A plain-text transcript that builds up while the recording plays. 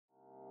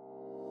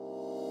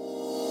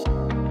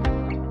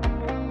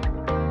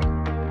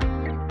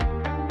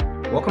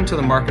Welcome to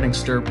the Marketing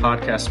Stir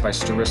podcast by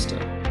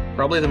Stirista,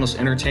 probably the most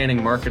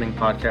entertaining marketing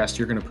podcast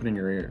you're going to put in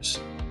your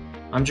ears.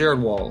 I'm Jared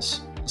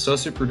Walls,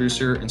 associate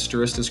producer and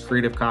Stirista's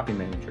creative copy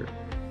manager.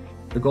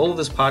 The goal of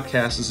this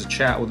podcast is to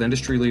chat with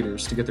industry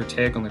leaders to get their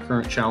take on the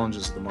current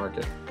challenges of the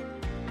market,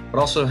 but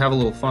also have a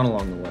little fun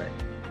along the way.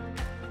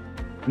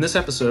 In this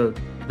episode,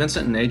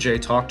 Vincent and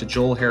Ajay talk to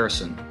Joel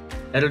Harrison,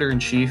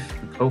 editor-in-chief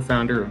and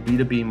co-founder of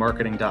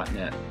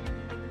B2B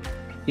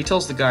He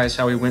tells the guys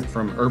how he went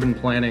from urban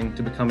planning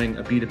to becoming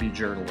a B2B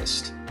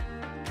journalist.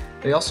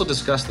 They also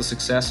discuss the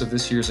success of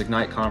this year's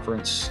Ignite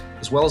conference,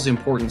 as well as the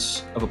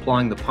importance of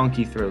applying the punk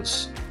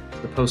ethos to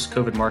the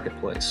post-COVID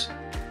marketplace.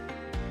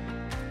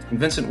 And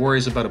Vincent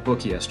worries about a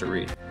book he has to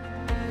read.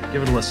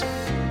 Give it a listen.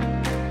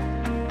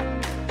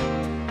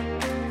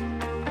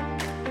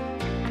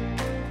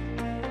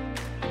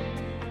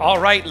 All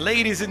right,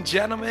 ladies and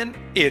gentlemen,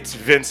 it's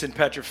Vincent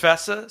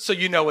Petrofessa, so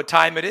you know what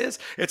time it is.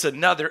 It's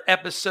another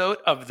episode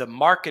of the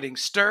Marketing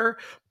Stir,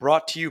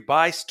 brought to you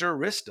by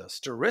Stirista.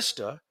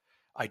 Stirista,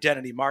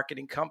 identity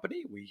marketing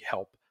company. We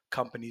help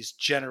companies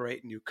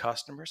generate new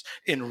customers,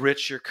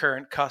 enrich your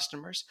current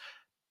customers,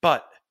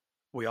 but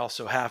we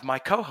also have my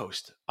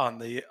co-host on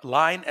the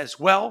line as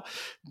well,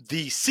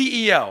 the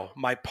CEO,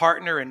 my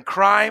partner in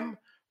crime,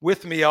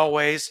 with me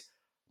always,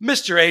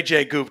 Mr.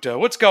 Ajay Gupta.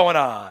 What's going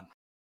on?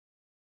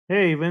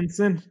 Hey,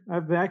 Vincent.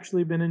 I've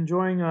actually been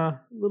enjoying a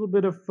little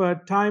bit of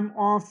time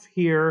off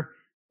here.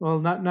 Well,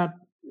 not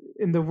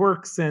in the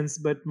work sense,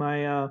 but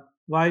my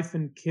wife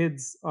and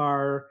kids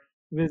are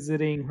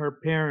visiting her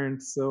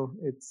parents, so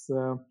it's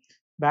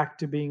back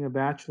to being a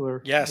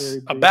bachelor. Yes,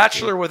 a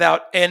bachelor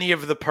without any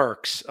of the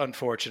perks,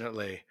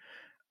 unfortunately.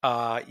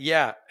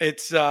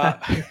 It's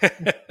I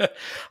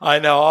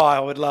know. I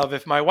would love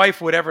if my wife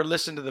would ever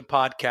listen to the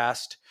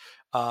podcast.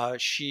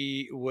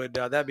 She would,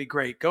 that'd be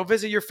great. Go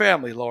visit your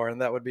family, Lauren.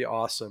 That would be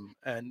awesome.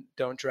 And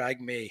don't drag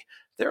me.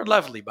 They're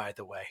lovely, by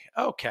the way.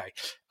 Okay.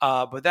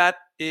 But that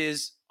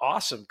is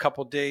awesome.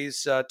 Couple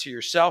days to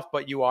yourself,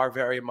 but you are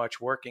very much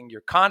working.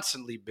 You're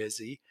constantly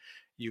busy.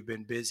 You've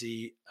been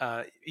busy,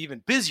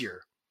 even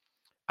busier,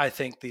 I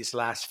think, these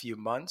last few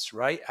months,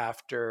 right?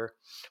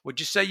 Would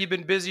you say you've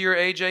been busier,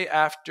 AJ,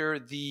 after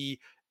the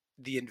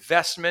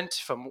investment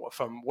from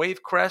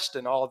Wavecrest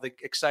and all the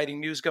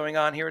exciting news going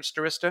on here at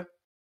Stirista?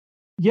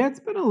 Yeah,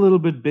 it's been a little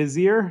bit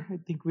busier. I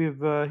think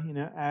we've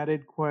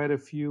added quite a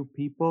few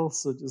people,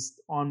 so just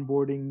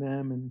onboarding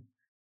them and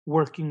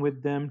working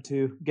with them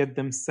to get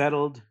them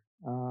settled.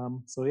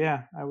 So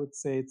yeah, I would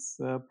say it's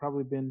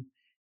probably been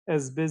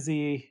as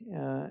busy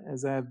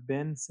as I've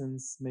been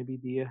since maybe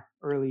the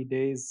early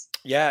days.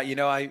 Yeah,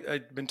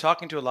 I've been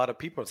talking to a lot of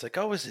people. It's like,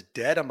 oh, is it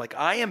dead? I'm like,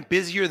 I am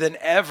busier than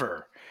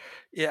ever.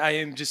 Yeah, I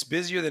am just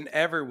busier than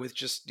ever with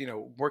just,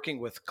 working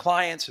with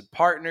clients and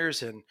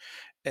partners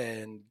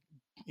and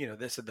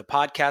this is the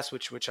podcast,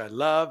 which I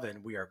love,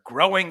 and we are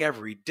growing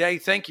every day.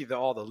 Thank you to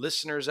all the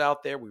listeners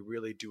out there. We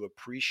really do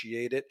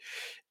appreciate it.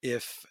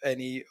 If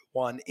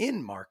anyone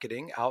in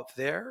marketing out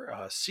there,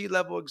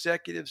 C-level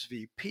executives,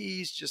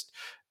 VPs, just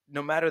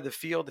no matter the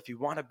field, if you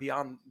want to be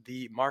on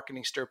the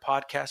Marketing Stir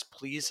podcast,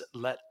 please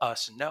let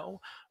us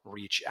know.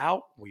 Reach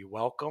out. We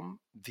welcome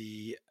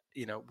the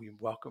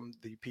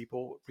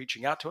people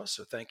reaching out to us.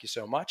 So thank you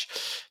so much.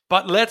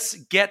 But let's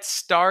get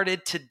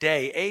started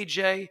today.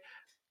 AJ,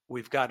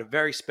 we've got a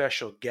very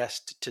special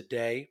guest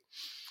today.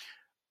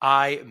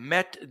 I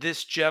met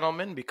this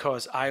gentleman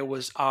because I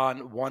was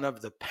on one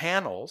of the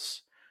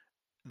panels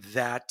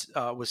that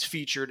was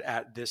featured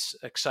at this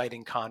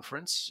exciting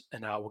conference,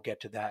 and I will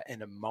get to that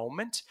in a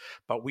moment.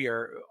 But we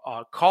are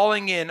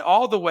calling in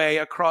all the way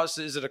across.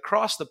 Is it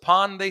across the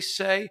pond, they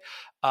say?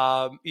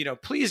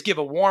 Please give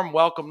a warm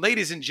welcome,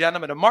 ladies and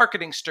gentlemen, a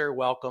Marketing Stir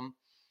welcome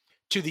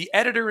to the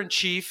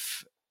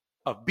editor-in-chief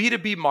of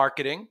B2B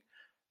Marketing,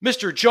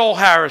 Mr. Joel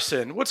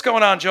Harrison. What's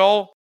going on,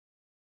 Joel?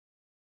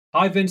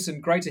 Hi,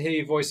 Vincent. Great to hear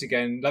your voice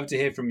again. Love to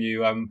hear from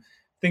you.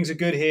 Things are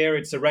good here.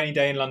 It's a rainy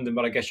day in London,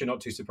 but I guess you're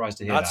not too surprised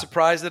to hear that. Not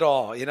surprised at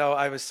all.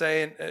 I was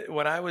saying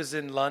when I was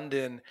in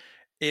London,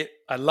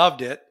 I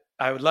loved it.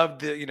 I would love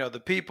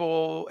the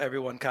people,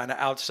 everyone kind of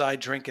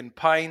outside drinking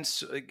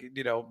pints,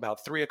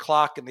 about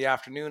 3:00 in the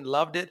afternoon.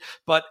 Loved it.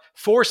 But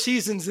 4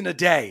 seasons in a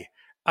day,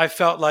 I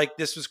felt like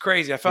this was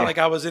crazy. I felt like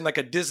I was in like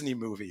a Disney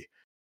movie.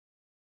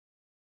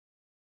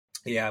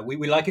 Yeah, we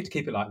like it to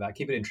keep it like that.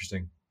 Keep it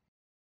interesting.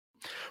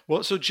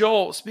 Well, so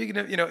Joel, speaking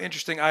of,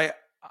 interesting,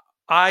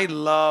 I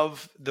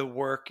love the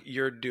work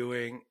you're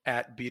doing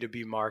at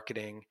B2B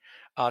Marketing.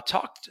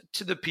 Talk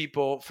to the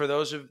people, for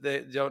those of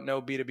that don't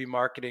know B2B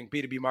Marketing,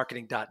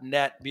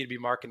 b2bmarketing.net. B2B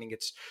Marketing,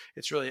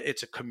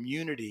 it's a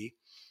community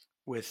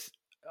with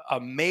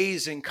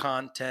amazing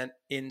content,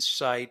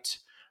 insight,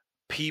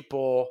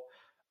 people.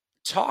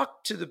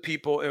 Talk to the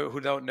people who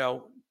don't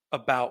know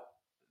about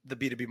the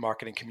B2B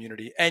marketing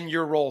community and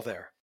your role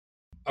there.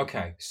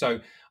 Okay, so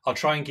I'll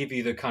try and give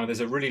you there's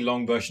a really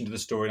long version to the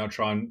story, and I'll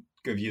try and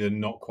give you the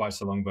not quite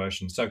so long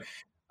version. So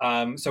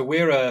So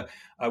we're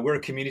a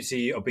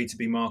community of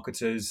B2B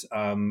marketers.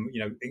 Our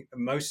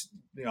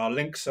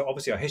links are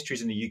obviously our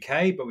histories in the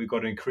UK, but we've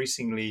got an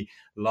increasingly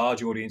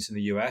large audience in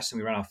the US, and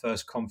we ran our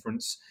first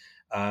conference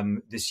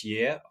this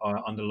year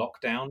under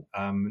lockdown,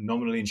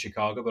 nominally in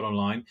Chicago, but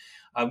online.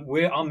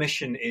 Our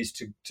mission is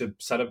to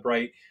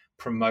celebrate,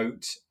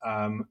 promote,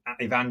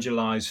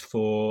 evangelize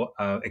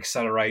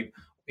accelerate,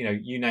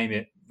 you name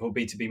it, for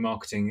B2B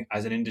marketing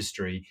as an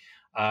industry.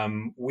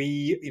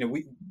 We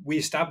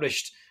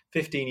established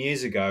 15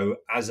 years ago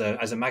as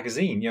a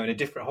magazine, in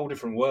a whole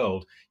different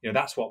world.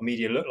 That's what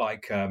media looked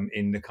like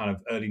in the kind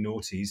of early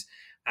noughties,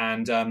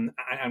 and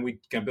we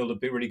can build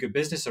a really good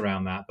business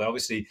around that. But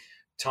obviously,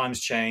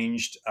 times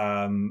changed.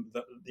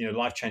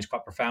 Life changed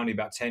quite profoundly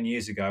about 10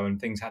 years ago,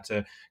 and things had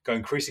to go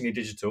increasingly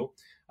digital.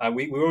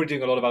 We were already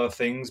doing a lot of other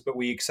things, but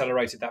we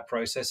accelerated that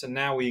process, and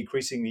now we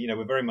increasingly,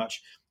 we're very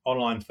much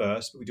online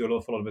first, but we do a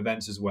lot of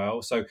events as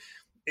well. So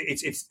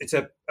it's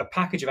a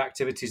package of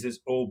activities that's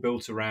all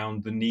built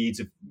around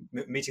meeting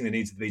the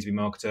needs of the B2B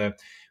marketer.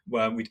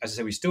 As I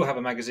say, we still have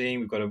a magazine.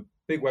 We've got a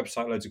big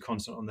website, loads of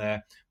content on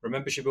there. We're a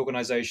membership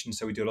organization,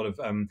 so we do a lot of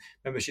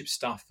membership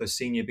stuff for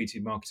senior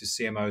B2B marketers,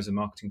 CMOs, and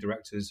marketing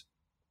directors.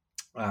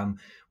 We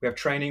have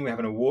training. We have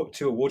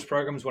two awards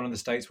programs, one in the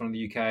States, one in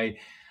the UK.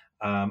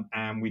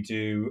 And we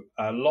do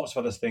lots of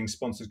other things,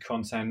 sponsored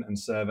content and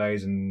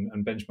surveys and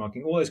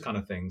benchmarking, all those kind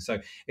of things. So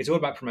it's all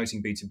about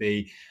promoting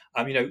B2B.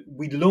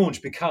 We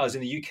launched because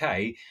in the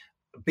UK,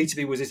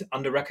 B2B was this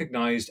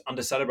under-recognized,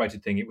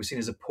 under-celebrated thing. It was seen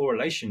as a poor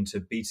relation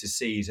to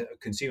B2C, to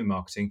consumer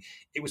marketing.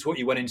 It was what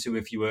you went into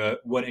if you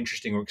weren't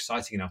interesting or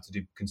exciting enough to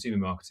do consumer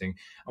marketing.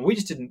 And we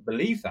just didn't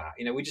believe that.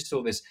 We just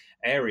thought this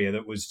area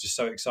that was just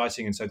so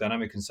exciting and so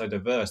dynamic and so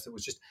diverse that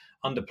was just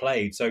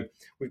underplayed. So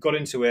we've got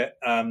into it,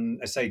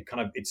 I say,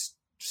 kind of, it's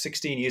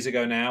 16 years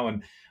ago now,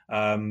 and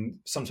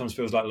sometimes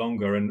feels like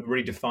longer, and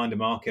really defined a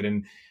market.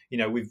 And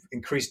we've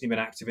increasingly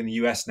been active in the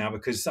US now,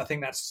 because I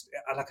think that's,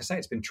 like I say,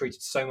 it's been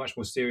treated so much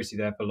more seriously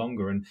there for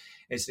longer, and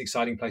it's an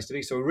exciting place to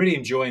be. So we're really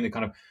enjoying the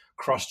kind of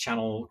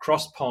cross-channel,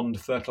 cross-pond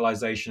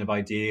fertilization of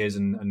ideas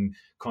and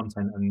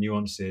content and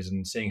nuances,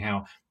 and seeing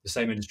how the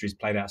same industry is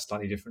played out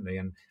slightly differently.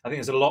 And I think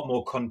there's a lot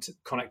more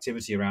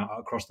connectivity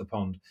across the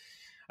pond.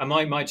 And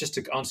my just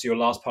to answer your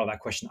last part of that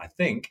question, I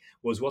think,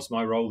 was what's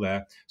my role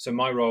there? So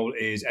my role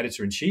is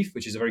editor-in-chief,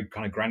 which is a very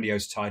kind of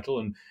grandiose title.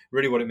 And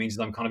really what it means is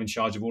I'm kind of in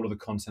charge of all of the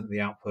content, the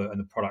output, and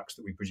the products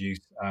that we produce.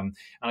 And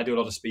I do a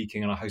lot of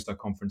speaking, and I host our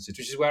conferences,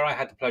 which is where I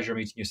had the pleasure of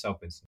meeting yourself,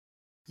 Vincent.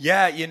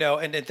 Yeah,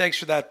 and thanks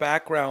for that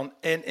background.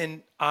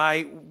 And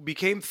I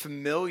became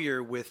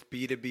familiar with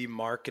B2B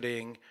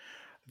marketing,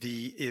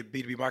 the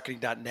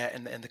b2bmarketing.net,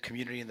 and the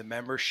community and the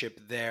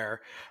membership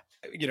there.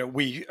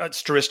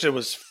 Starista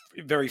was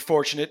very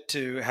fortunate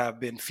to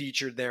have been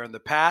featured there in the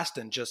past,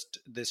 and just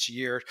this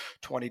year,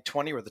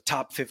 2020, we're the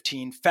top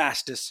 15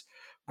 fastest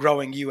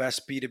growing US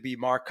B2B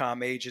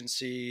Marcom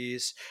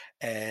agencies,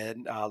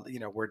 and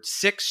we're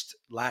sixth.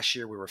 Last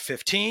year we were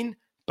 15.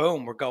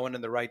 Boom, we're going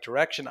in the right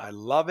direction. I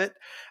love it.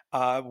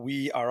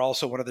 We are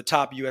also one of the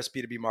top US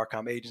B2B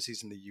Marcom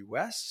agencies in the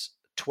US.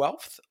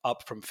 12th,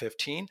 up from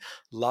 15.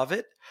 Love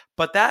it.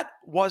 But that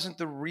wasn't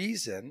the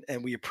reason,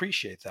 and we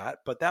appreciate that,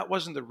 but that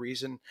wasn't the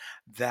reason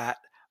that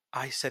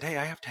I said, hey,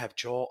 I have to have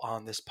Joel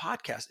on this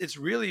podcast. It's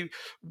really,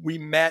 we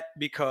met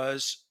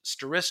because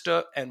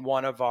Starista and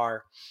one of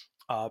our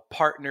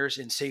partners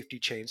in Safety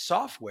Chain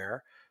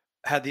Software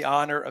had the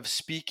honor of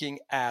speaking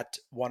at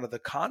one of the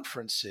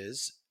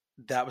conferences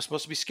that was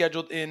supposed to be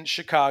scheduled in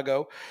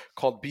Chicago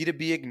called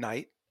B2B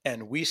Ignite.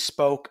 And we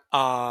spoke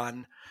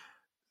on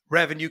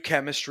revenue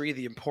chemistry,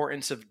 the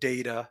importance of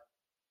data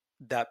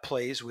that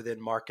plays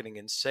within marketing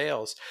and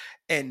sales.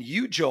 And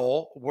you,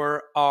 Joel,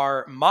 were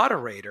our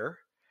moderator.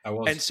 I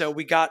was. And so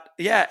we got,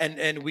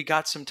 and we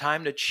got some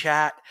time to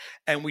chat,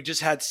 and we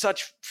just had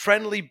such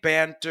friendly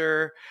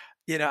banter.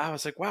 I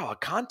was like, wow, a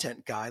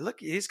content guy.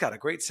 Look, he's got a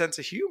great sense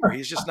of humor.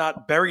 He's just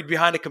not buried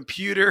behind a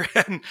computer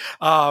and,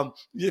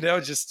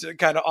 just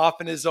kind of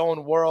off in his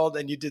own world.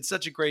 And you did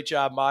such a great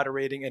job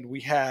moderating, and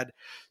we had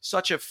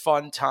such a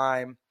fun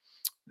time.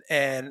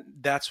 And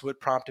that's what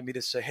prompted me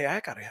to say,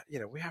 hey,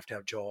 we have to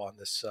have Joel on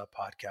this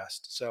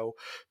podcast. So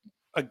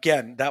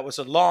again, that was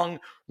a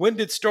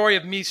long-winded story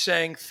of me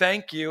saying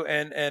thank you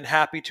and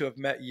happy to have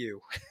met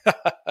you.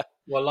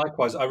 Well,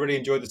 likewise, I really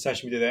enjoyed the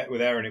session we did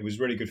with Aaron. It was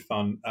really good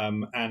fun.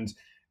 The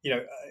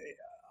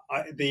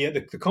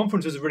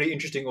conference was a really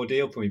interesting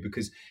ordeal for me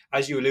because,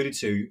 as you alluded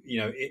to,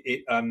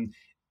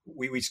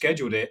 we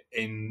scheduled it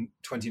in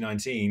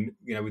 2019,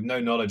 with no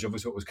knowledge of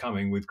what was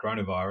coming with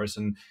coronavirus,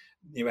 and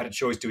we had a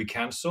choice: do we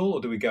cancel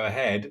or do we go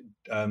ahead?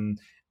 And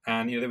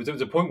there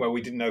was a point where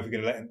we didn't know if we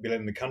were going to be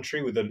let in the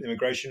country with the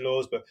immigration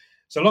laws. But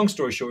so, long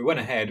story short, we went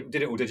ahead,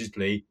 did it all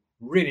digitally.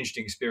 Really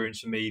interesting experience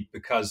for me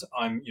because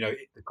the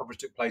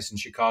conference took place in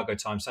Chicago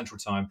time, Central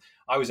Time.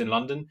 I was in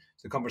London.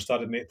 So the conference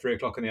started at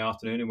 3:00 in the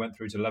afternoon and went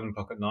through to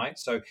 11:00 at night.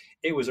 So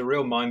it was a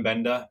real mind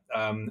bender.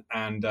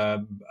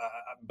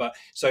 But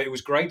so it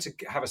was great to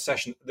have a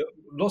session.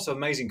 Lots of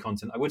amazing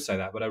content. I would say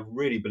that, but I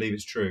really believe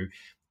it's true.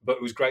 But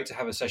it was great to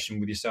have a session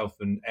with yourself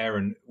and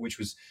Aaron, which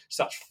was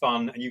such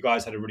fun. And you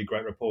guys had a really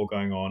great rapport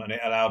going on, and it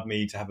allowed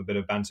me to have a bit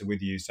of banter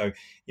with you. So,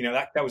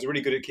 that was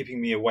really good at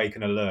keeping me awake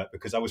and alert,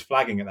 because I was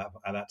flagging at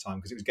that time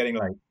because it was getting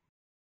late.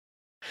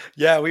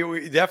 Yeah,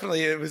 we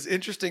definitely, it was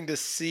interesting to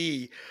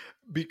see,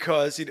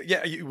 because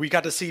we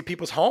got to see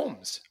people's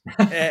homes,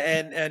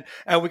 and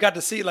we got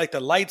to see, like, the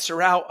lights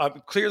are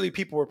out. Clearly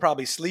people were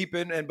probably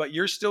sleeping, but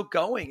you're still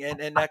going,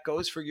 and that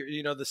goes for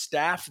your the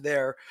staff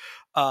there,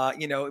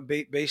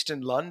 based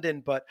in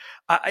London. But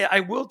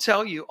I will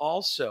tell you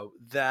also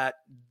and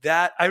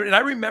I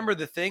remember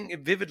the thing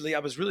vividly. I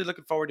was really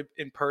looking forward to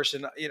in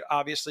person,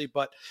 obviously,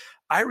 but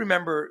I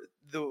remember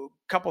the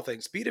couple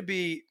things.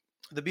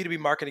 The B2B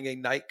Marketing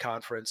Ignite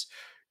conference,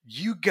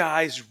 you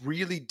guys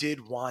really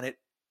did want it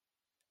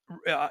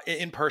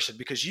in person,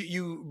 because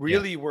you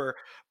really were.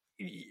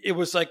 It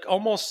was like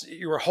almost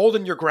you were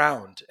holding your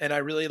ground, and I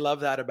really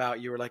love that about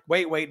you. You were like,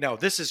 wait, no,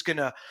 this is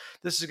gonna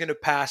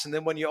pass. And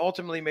then when you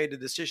ultimately made the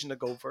decision to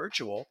go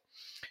virtual,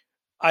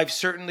 I've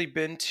certainly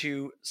been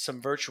to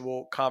some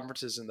virtual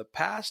conferences in the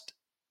past,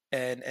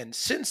 and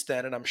since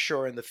then, and I'm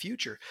sure in the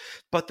future.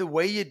 But the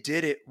way you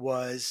did it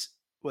was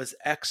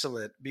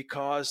excellent,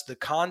 because the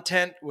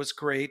content was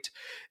great.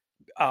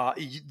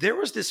 There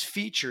was this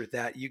feature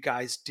that you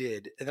guys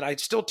did, and I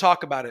still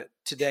talk about it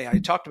today. I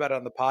talked about it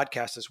on the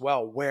podcast as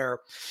well, where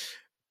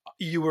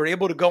you were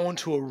able to go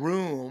into a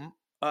room,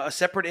 a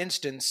separate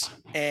instance,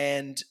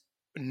 and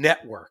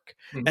network.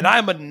 Mm-hmm. And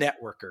I'm a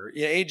networker.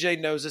 AJ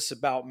knows this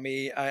about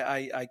me.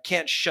 I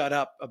can't shut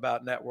up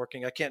about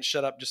networking. I can't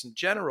shut up just in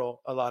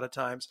general a lot of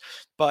times,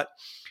 but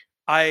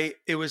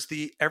it was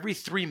every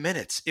 3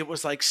 minutes, it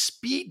was like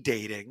speed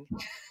dating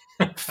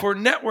for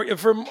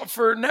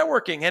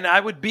networking. And I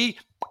would be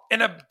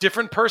in a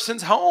different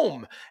person's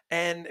home,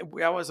 and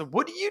I was like,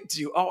 what do you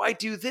do? Oh, I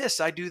do this,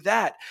 I do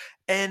that.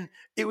 And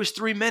it was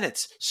 3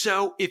 minutes.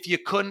 So if you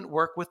couldn't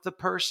work with the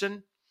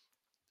person,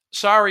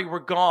 sorry, we're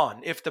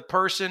gone. If the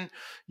person,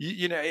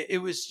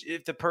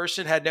 if the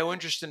person had no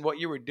interest in what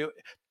you were doing,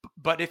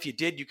 but if you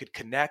did, you could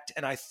connect.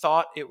 And I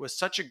thought it was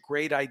such a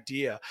great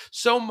idea.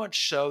 So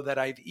much so that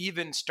I've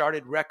even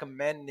started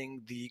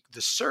recommending the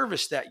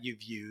service that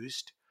you've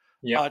used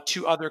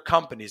to other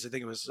companies. I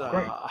think it was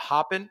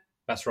Hopin.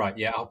 That's right.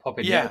 Yeah, I'll pop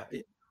in. Yeah.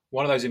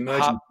 One of those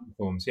emerging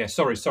platforms. Yeah,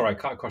 sorry, I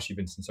cut across you,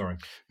 Vincent. Sorry.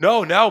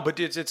 No, but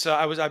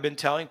I've been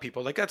telling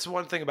people, like, that's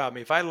one thing about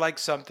me. If I like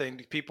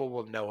something, people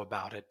will know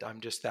about it.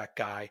 I'm just that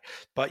guy.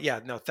 But yeah,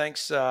 no,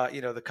 thanks.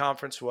 The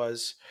conference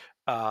was,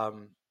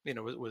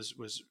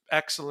 was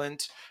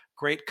excellent,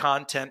 great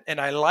content,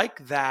 and I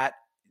like that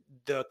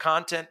the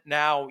content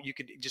now you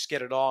could just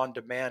get it all on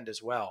demand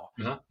as well.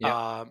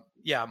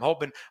 I'm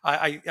hoping.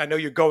 I know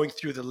you're going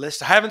through the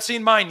list. I haven't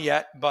seen mine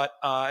yet, but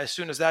as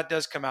soon as that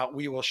does come out,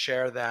 we will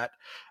share that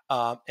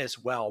as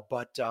well.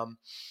 But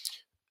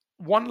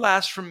one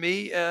last from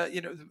me,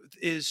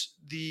 is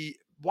the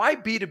why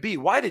B2B?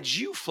 Why did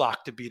you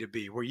flock to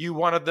B2B? Were you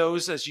one of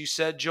those, as you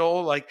said,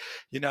 Joel, like,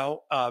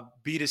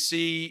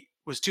 B2C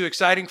was too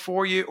exciting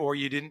for you, or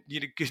you didn't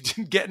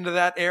get into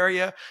that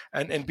area,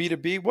 and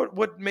B2B?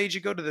 What made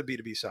you go to the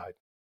B2B side?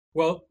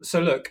 Well,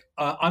 so look,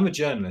 I'm a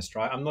journalist,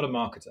 right? I'm not a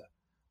marketer.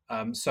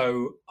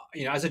 So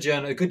as a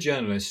good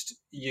journalist,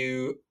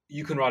 you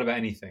can write about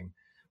anything,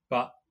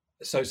 but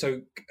so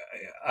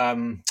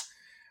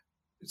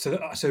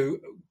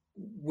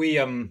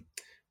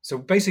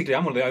basically,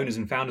 I'm one of the owners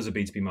and founders of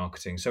B2B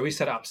Marketing. So we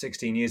set up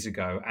 16 years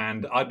ago,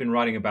 and I've been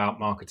writing about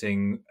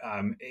marketing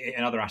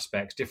in other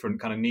aspects, different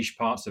kind of niche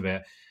parts of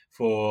it,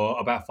 for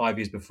about 5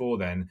 years before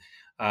then.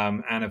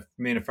 Me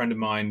and a friend of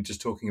mine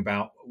just talking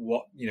about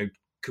what,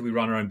 could we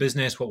run our own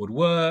business? What would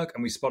work?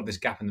 And we spotted this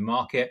gap in the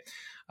market.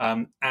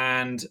 My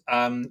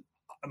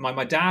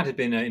dad had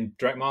been in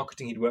direct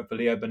marketing. He'd worked for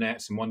Leo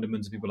Burnett's and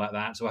Wondermans and people like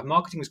that. So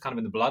marketing was kind of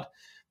in the blood,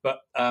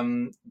 but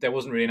there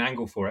wasn't really an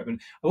angle for it. And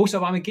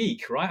also, I'm a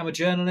geek, right? I'm a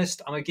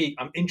journalist. I'm a geek.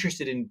 I'm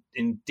interested in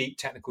deep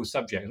technical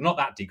subjects. Not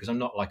that deep, because I'm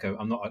not a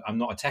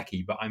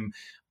techie, but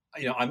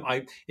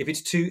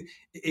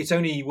it's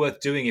only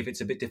worth doing if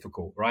it's a bit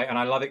difficult, right? And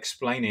I love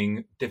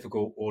explaining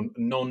difficult or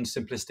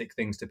non-simplistic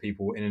things to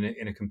people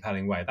in a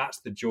compelling way. That's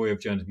the joy of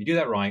journalism. You do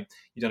that right,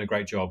 you've done a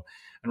great job.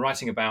 And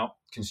writing about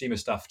consumer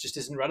stuff just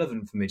isn't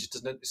relevant for me, just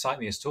doesn't excite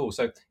me at all.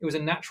 So it was a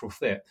natural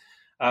fit.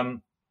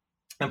 And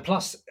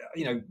plus,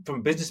 from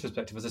a business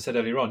perspective, as I said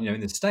earlier on, in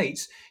the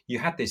States, you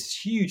had this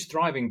huge,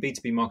 thriving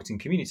B2B marketing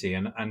community,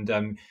 and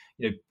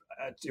it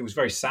was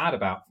very sad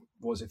about,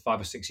 what was it,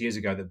 5 or 6 years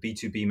ago, that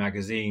B2B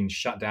magazine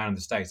shut down in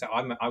the States.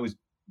 I was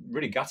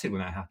really gutted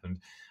when that happened.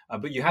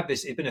 But you had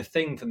this, it'd been a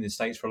thing from the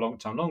States for a long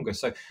time longer.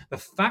 So the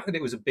fact that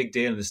it was a big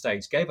deal in the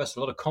States gave us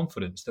a lot of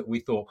confidence that we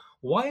thought,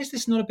 why is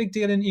this not a big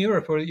deal in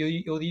Europe or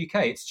the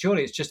UK?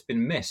 Surely it's just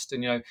been missed.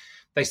 And,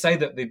 they say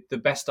that the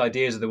best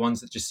ideas are the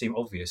ones that just seem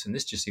obvious. And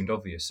this just seemed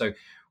obvious. So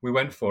we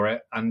went for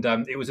it. And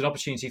it was an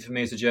opportunity for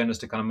me as a journalist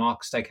to kind of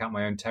stake out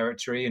my own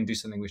territory and do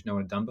something which no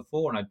one had done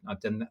before. And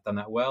I'd done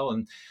that well.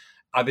 And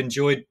I've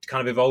enjoyed kind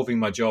of evolving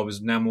my job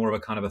as now more of a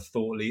kind of a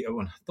thought leader.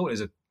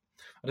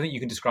 I don't think you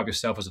can describe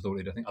yourself as a thought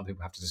leader. I think other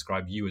people have to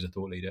describe you as a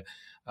thought leader.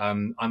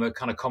 I'm a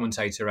kind of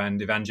commentator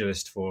and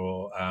evangelist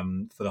for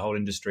the whole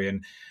industry,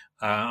 and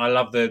I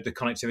love the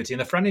connectivity and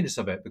the friendliness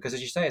of it, because,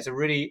 as you say, it's a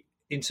really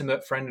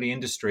intimate, friendly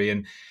industry,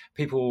 and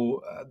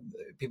people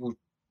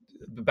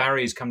the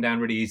barriers come down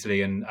really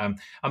easily. And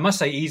I must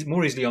say,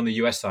 more easily on the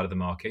US side of the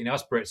market. You know,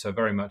 us Brits are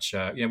very much,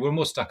 we're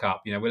more stuck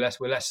up. You know, we're less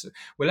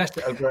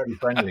overtly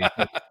friendly.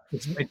 But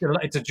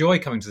it's a joy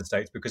coming to the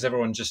States because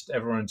everyone's just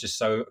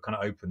so kind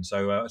of open.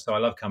 So I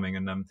love coming.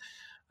 And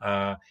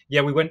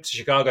we went to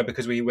Chicago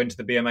because we went to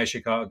the BMA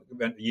Chicago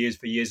event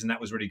for years, and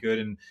that was really good.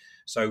 And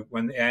so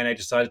when the ANA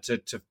decided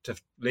to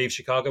leave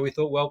Chicago, we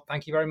thought, well,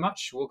 thank you very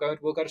much. We'll go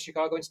to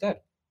Chicago instead.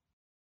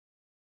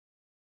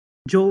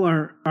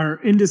 Joel, our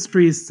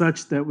industry is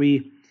such that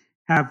we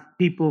have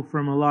people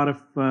from a lot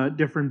of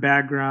different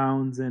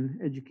backgrounds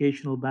and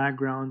educational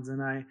backgrounds,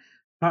 and I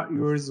thought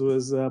yours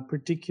was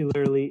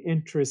particularly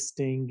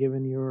interesting,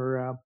 given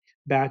your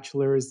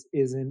bachelor's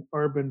is in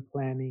urban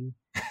planning.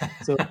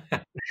 So,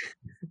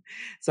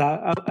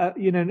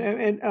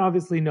 and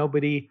obviously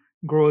nobody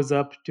grows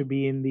up to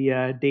be in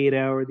the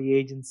data or the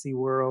agency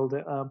world.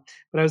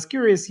 But I was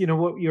curious,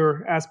 what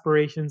your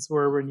aspirations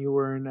were when you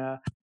were in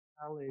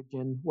college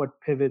and what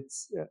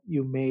pivots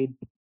you made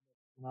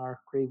in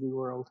our crazy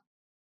world.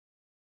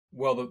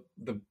 Well,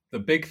 the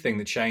big thing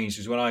that changed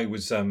was when I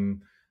was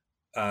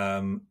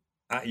at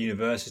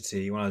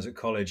university. When I was at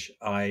college,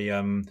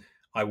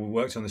 I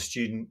worked on the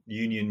student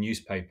union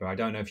newspaper. I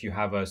don't know if you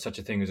have such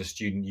a thing as a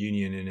student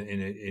union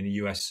in a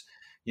US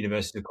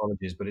university or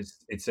colleges, but it's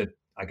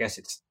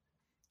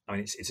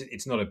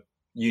not a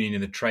union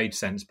in the trade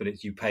sense,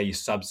 but you pay your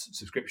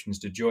subscriptions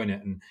to join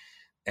it. And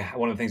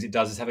one of the things it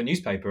does is have a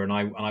newspaper, and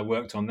I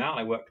worked on that.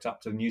 I worked up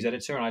to the news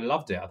editor, and I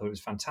loved it. I thought it was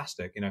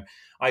fantastic.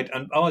 I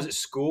was at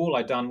school.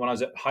 When I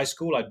was at high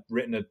school, I'd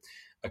written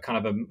a kind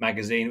of a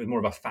magazine. It was more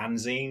of a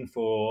fanzine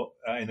for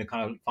in the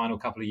kind of final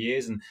couple of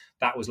years, and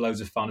that was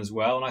loads of fun as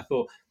well. And I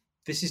thought,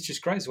 this is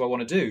just great. This is what I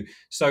want to do.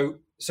 So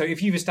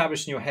if you've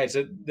established in your head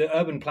that the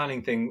urban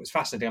planning thing was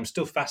fascinating, I'm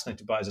still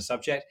fascinated by it as a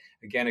subject.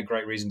 Again, a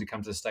great reason to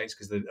come to the States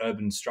because the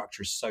urban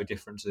structure is so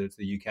different to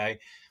the UK.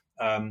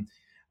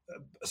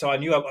 So I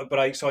knew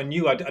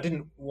I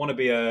didn't want to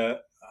be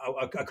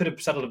I could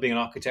have settled on being an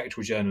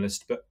architectural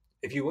journalist, but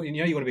if you want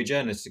to be a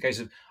journalist, it's a case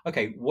of,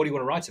 okay, what do you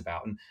want to write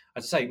about? And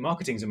as I say,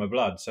 marketing's in my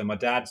blood. So my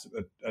dad's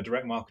a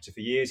direct marketer for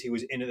years. He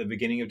was in at the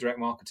beginning of direct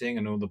marketing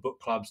and all the book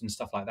clubs and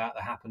stuff like that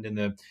happened in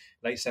the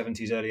late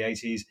 70s, early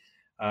 80s.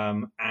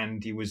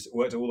 And he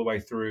worked all the way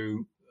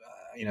through,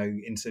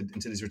 into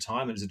his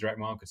retirement as a direct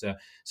marketer.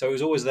 So it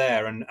was always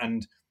there.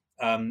 And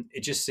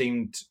it just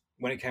seemed,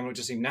 when it came, it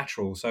just seemed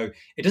natural. So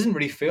it doesn't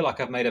really feel like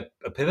I've made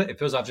a pivot. It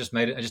feels like I've just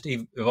I just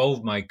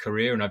evolved my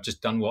career, and I've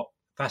just done what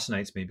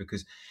fascinates me.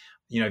 Because,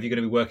 if you're going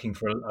to be working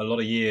for a lot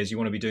of years, you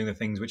want to be doing the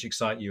things which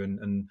excite you,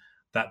 and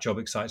that job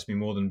excites me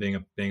more than being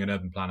an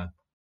urban planner.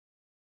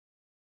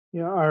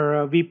 Yeah,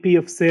 our VP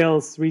of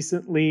sales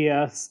recently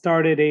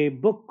started a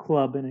book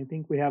club, and I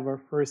think we have our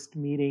first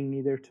meeting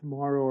either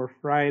tomorrow or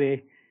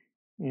Friday.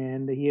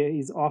 And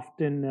he's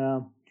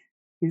often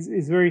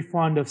he's very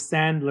fond of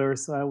Sandler,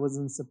 so I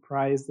wasn't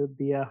surprised that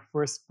the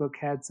first book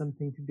had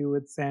something to do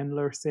with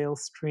Sandler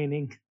sales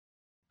training.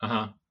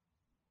 Uh-huh.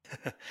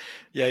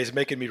 Yeah, he's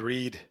making me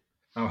read.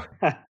 Oh.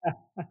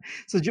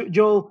 So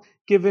Joel,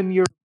 given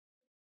your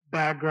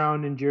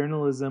background in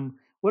journalism,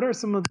 what are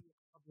some of the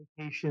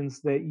publications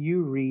that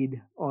you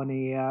read on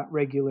a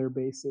regular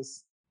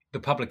basis? The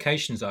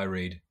publications that I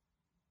read,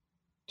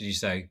 did you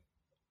say?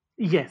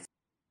 Yes.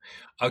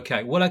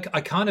 Okay. Well, I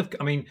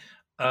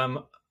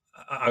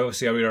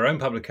read our own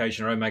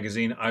publication, our own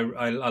magazine. I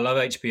love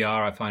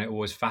HBR. I find it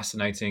always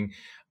fascinating.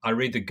 I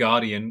read The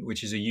Guardian,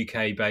 which is a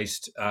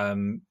UK-based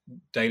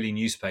daily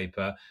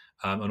newspaper,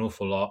 an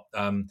awful lot.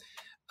 And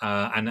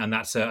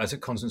that's a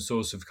constant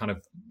source of kind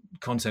of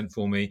content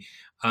for me.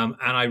 And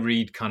I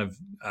read kind of,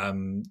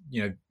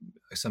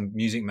 some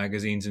music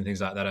magazines and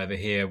things like that over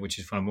here, which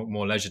is kind of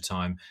more leisure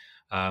time.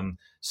 But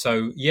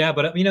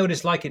you know what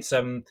it's like? It's,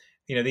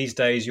 these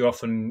days you're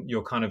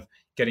kind of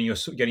getting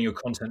your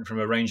content from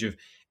a range of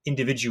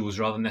individuals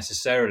rather than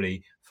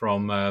necessarily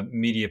from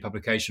media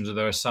publications, or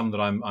there are some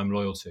that I'm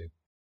loyal to.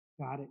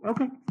 Got it.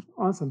 Okay,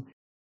 awesome.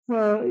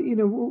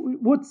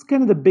 What's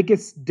kind of the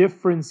biggest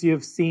difference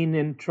you've seen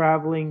in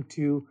traveling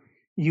to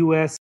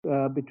U.S.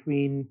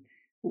 Between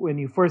when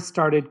you first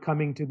started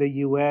coming to the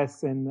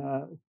U.S. and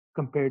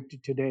compared to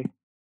today?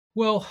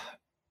 Well,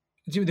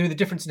 the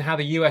difference in how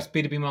the US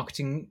B2B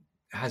marketing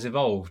has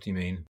evolved, you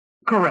mean?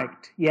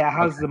 Correct. Yeah.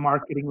 How's the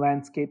marketing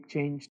landscape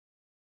changed?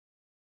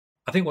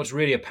 I think what's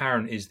really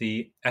apparent is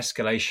the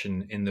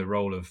escalation in the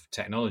role of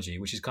technology,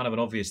 which is kind of an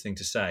obvious thing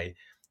to say,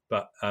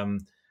 but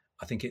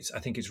I think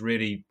it's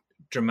really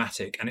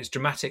dramatic, and it's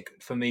dramatic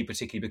for me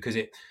particularly because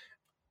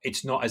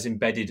it's not as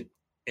embedded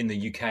in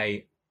the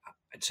UK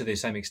to the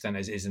same extent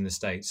as it is in the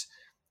States.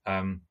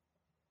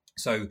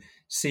 So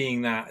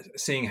seeing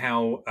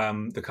how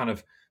the kind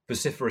of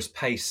vociferous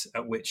pace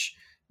at which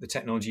the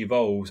technology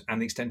evolves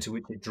and the extent to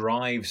which it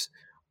drives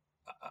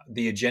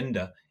the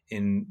agenda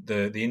in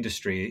the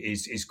industry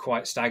is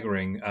quite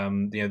staggering.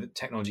 The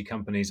technology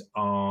companies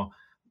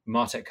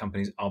MarTech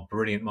companies are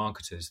brilliant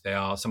marketers. They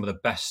are some of the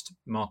best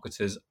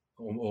marketers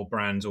or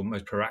brands, or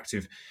most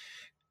proactive,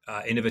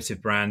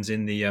 innovative brands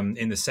in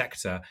the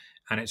sector.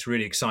 And it's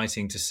really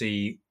exciting to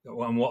see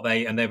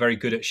and they're very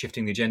good at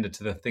shifting the agenda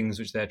to the things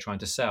which they're trying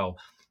to sell,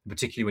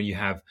 particularly when you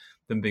have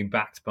them being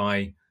backed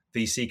by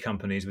VC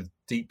companies with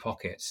deep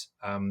pockets.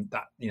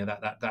 That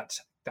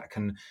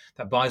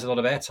buys a lot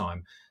of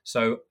airtime.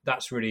 So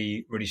that's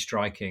really, really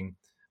striking.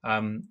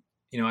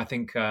 I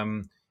think,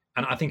 and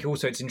I think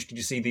also it's interesting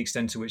to see the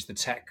extent to which the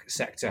tech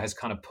sector has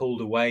kind of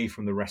pulled away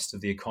from the rest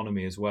of the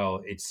economy as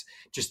well. It's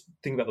just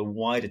think about the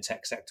wider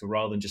tech sector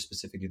rather than just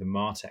specifically the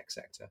MarTech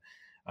sector.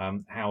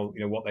 How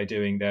what they're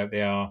doing,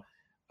 they are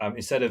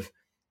instead of,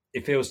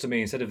 it feels to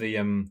me, instead of the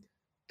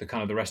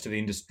kind of the rest of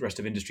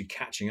industry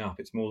catching up,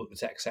 it's more that the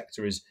tech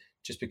sector is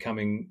just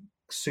becoming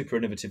super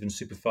innovative and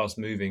super fast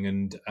moving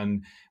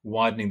and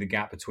widening the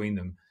gap between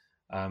them.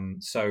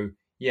 So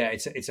yeah,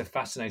 it's a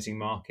fascinating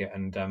market,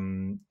 and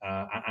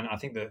I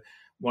think that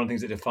one of the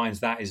things that defines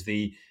that is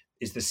the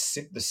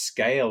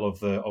scale of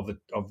the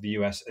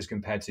US as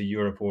compared to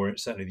Europe, or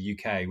certainly the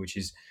UK, which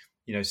is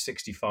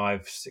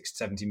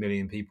 70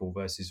 million people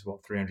versus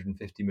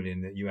 350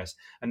 million in the US.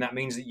 And that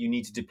means that you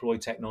need to deploy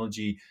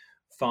technology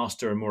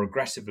faster and more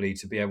aggressively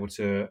to be able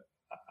to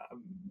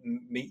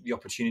meet the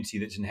opportunity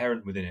that's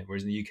inherent within it.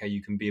 Whereas in the UK,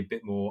 you can be a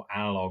bit more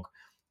analog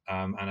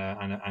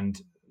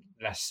and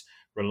less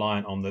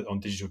reliant on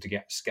digital to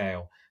get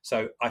scale.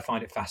 So I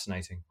find it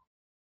fascinating.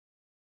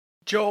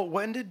 Joel,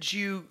 when did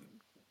you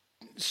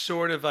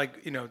sort of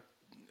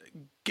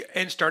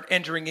and start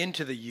entering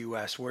into the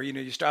U.S., where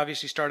you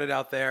obviously started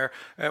out there?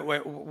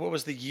 What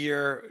was the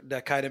year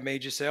that kind of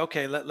made you say,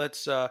 okay,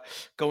 let's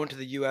go into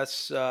the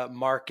U.S.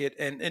 market?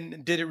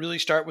 And did it really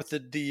start with the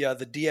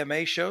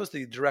DMA shows,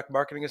 the Direct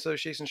Marketing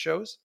Association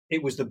shows?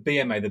 It was the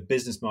BMA, the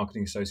Business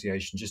Marketing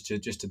Association. Just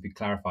to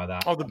clarify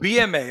that. Oh, the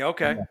BMA.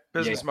 Okay,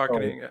 Business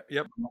Marketing. Sorry.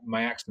 Yep.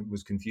 My accent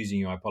was confusing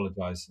you. I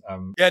apologize.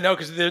 Yeah, no,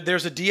 because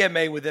there's a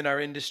DMA within our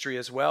industry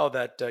as well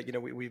that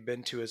we've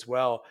been to as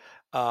well.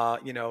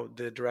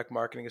 The Direct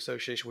Marketing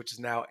Association, which is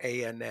now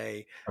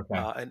ANA,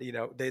 Okay. and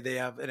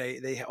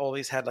they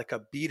always had like a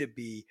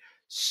B2B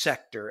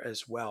sector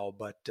as well.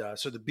 But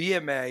so the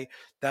BMA,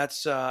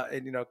 that's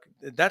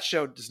that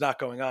show is not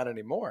going on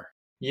anymore.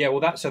 Yeah,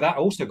 well, that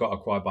also got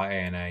acquired by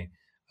ANA.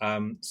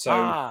 And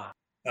so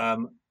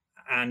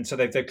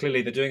they're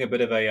clearly doing a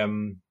bit of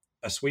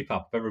a sweep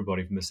up of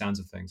everybody from the sounds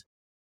of things.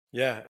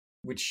 Yeah.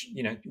 Which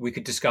we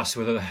could discuss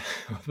whether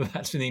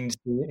that's an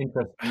interesting,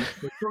 but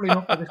probably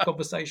not for this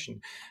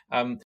conversation.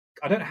 I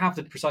don't have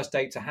the precise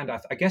date to hand.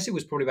 I guess it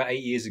was probably about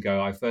 8 years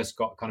ago. I first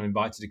got kind of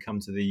invited to come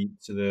to the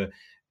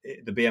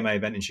BMA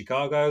event in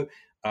Chicago,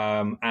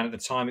 and at the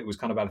time it was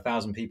kind of about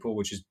 1,000 people,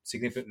 which is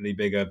significantly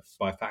bigger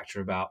by a factor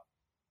of about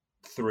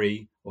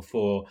 3 or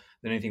 4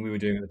 than anything we were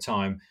doing at the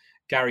time.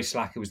 Gary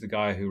Slacker was the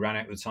guy who ran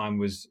it at the time,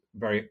 was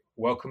very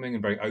welcoming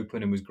and very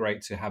open, and was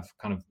great to have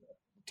kind of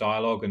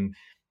dialogue and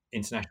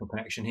international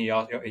connection. He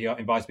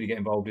invited me to get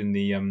involved in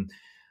the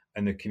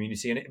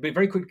community, and it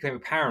very quickly became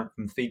apparent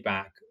from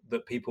feedback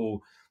that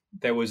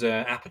there was an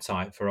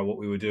appetite for what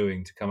we were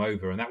doing to come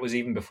over, and that was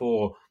even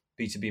before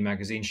B2B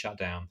magazine shut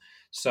down.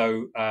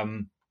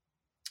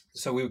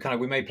 So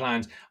we made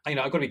plans. I've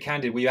got to be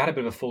candid. We had a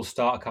bit of a false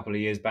start a couple of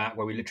years back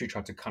where we literally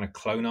tried to kind of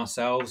clone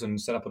ourselves and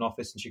set up an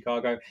office in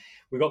Chicago.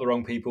 We got the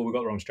wrong people. We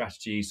got the wrong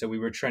strategy. So we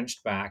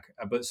retrenched back.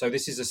 But so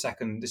this is our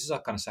kind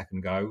of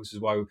second go. This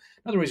is why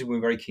another reason we're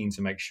very keen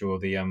to make sure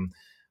that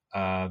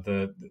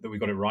we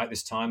got it right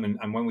this time.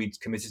 And when we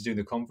committed to doing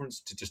the conference,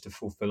 to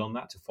fulfill on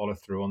that, to follow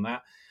through on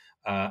that.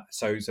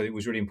 So it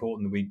was really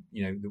important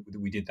that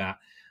we did that.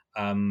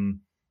 And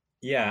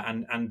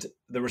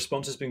the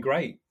response has been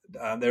great.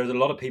 There's a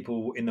lot of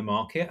people in the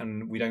market,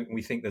 and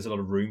we think there's a lot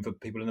of room for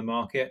people in the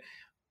market.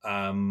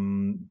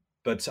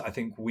 But I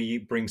think we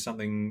bring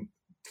something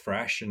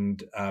fresh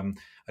and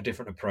a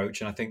different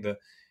approach. And I think that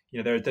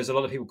there's a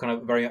lot of people kind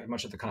of very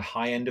much at the kind of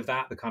high end of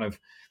that, the kind of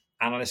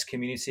analyst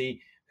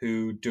community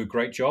who do a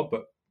great job,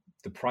 but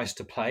the price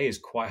to play is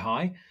quite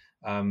high.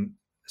 And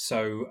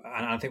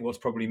I think what's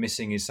probably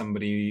missing is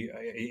somebody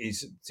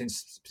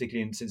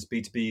particularly since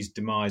B2B's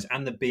demise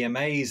and the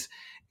BMA's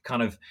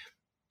kind of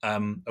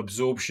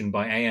absorption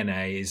by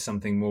ANA is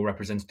something more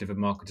representative of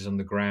marketers on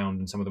the ground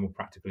and some of the more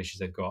practical issues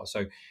they've got.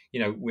 So,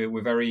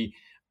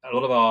 a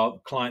lot of our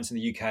clients in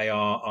the UK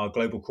are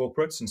global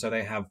corporates, and so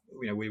they have,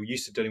 we're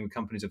used to dealing with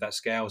companies of that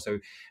scale. So,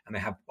 and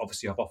they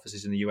obviously have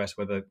offices in the US,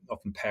 where they're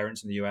often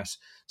parents in the US.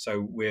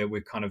 So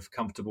we're kind of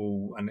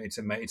comfortable, and it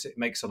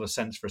makes a lot of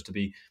sense for us to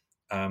be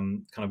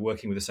kind of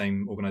working with the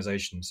same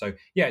organization. So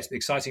yeah, it's an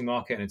exciting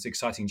market and it's an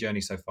exciting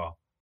journey so far.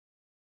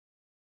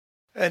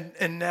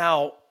 And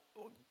now,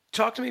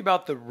 talk to me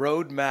about the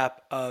roadmap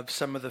of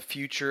some of the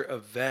future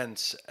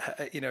events.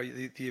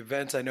 The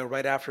events, I know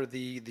right after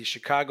the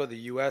Chicago, the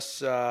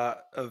US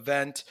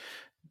event,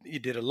 you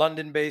did a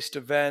London-based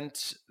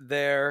event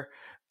there,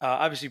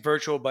 obviously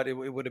virtual, but it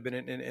would have been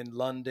in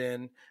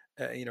London.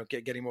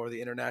 getting more of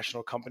the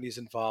international companies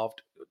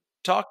involved.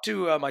 Talk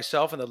to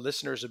myself and the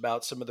listeners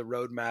about some of the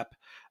roadmap,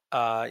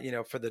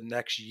 for the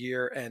next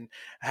year. And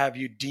have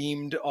you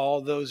deemed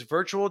all those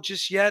virtual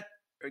just yet?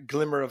 A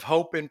glimmer of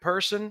hope in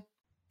person?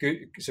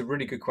 Good. It's a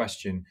really good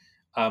question.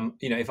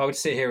 If I would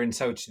sit here and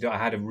tell you that I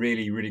had a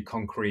really, really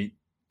concrete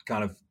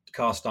kind of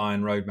cast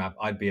iron roadmap,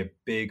 I'd be a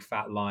big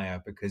fat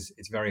liar, because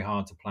it's very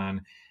hard to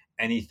plan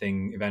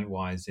anything event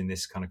wise in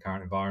this kind of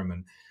current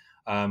environment.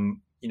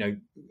 Um, you know,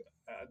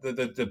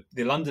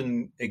 the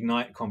London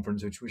Ignite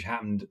conference, which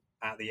happened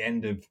at the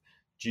end of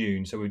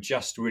June, so we've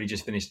just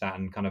finished that,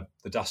 and kind of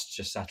the dust's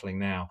just settling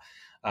now.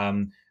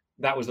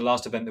 That was the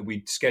last event that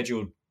we'd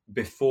scheduled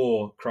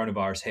before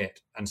coronavirus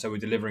hit, and so we're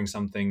delivering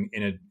something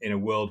in a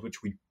world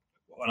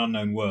an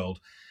unknown world.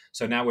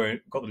 So now we've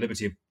got the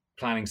liberty of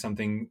planning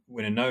something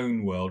in a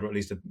known world, or at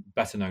least a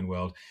better known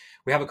world.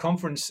 We have a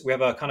conference. We have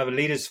a kind of a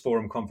leaders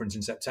forum conference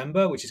in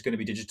September, which is going to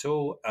be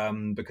digital,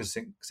 because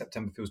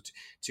September feels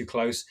too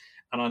close.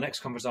 And our next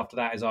conference after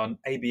that is our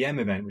ABM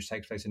event, which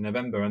takes place in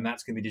November, and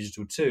that's going to be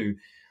digital too.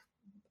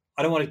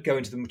 I don't want to go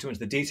into too much of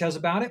the details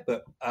about it,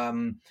 but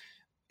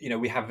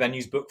we have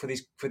venues booked for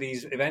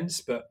these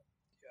events, but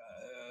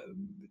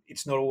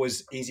it's not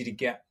always easy to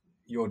get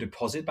your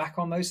deposit back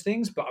on those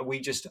things. But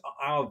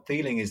our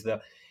feeling is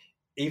that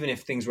even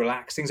if things are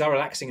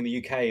relaxing in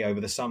the UK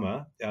over the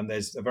summer.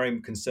 There's a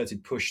very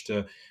concerted push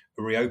to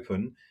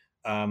reopen,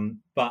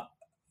 but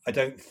I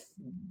don't.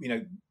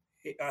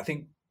 I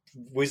think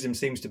wisdom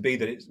seems to be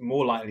that it's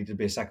more likely to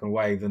be a second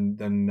wave than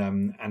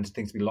and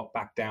things to be locked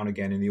back down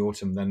again in the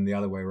autumn than the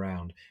other way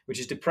around, which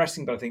is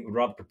depressing. But I think we'd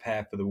rather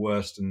prepare for the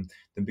worst than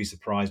be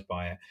surprised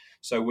by it.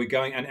 So we're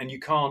going, and you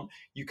can't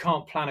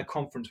plan a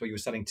conference where you're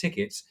selling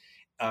tickets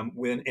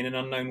in an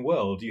unknown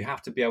world. You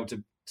have to be able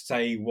to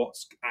say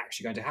what's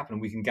actually going to happen.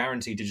 We can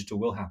guarantee digital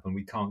will happen.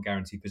 We can't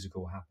guarantee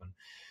physical will happen.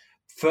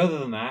 Further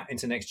than that,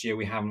 into next year,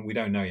 we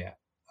don't know yet.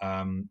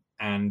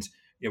 And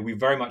we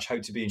very much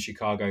hope to be in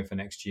Chicago for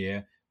next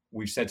year.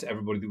 We've said to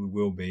everybody that we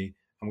will be,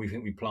 and we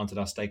think we planted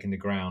our stake in the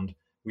ground.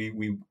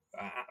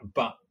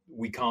 But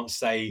we can't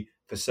say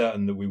for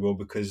certain that we will,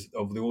 because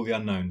of all the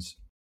unknowns.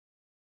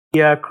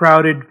 Yeah,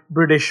 crowded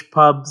British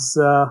pubs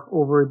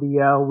over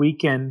the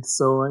weekend,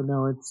 so I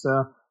know it's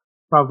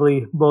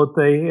probably both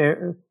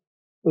a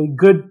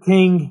good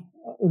thing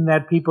in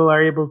that people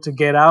are able to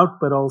get out,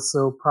 but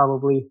also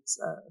probably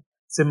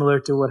similar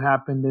to what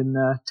happened in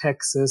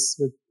Texas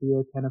with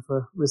the kind of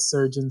a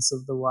resurgence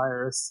of the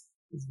virus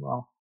as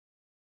well.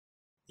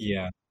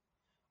 Yeah,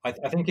 I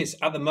think it's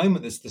at the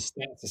moment the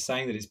stats are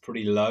saying that it's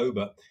pretty low,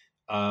 but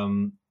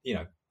who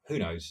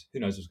knows? Who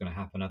knows what's going to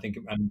happen? I think,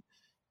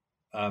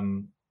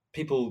 and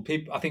people,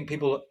 I think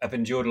people have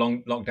endured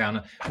long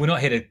lockdown. We're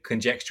not here to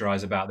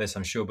conjecturize about this,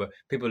 I'm sure, but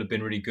people have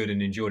been really good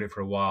and endured it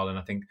for a while. And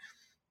I think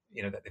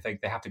that if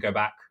they have to go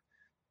back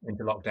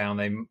into lockdown,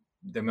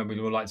 they maybe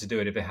would like to do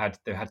it if they had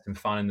some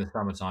fun in the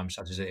summertime,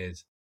 such as it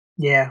is.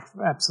 Yeah,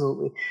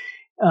 absolutely.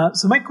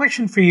 So my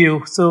question for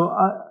you,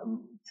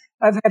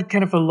 I've had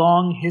kind of a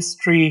long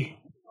history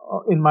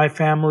in my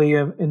family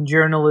in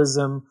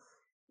journalism,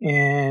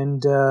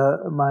 and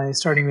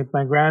starting with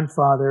my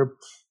grandfather.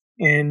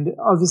 And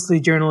obviously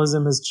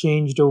journalism has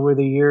changed over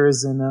the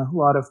years, and a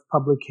lot of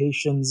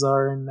publications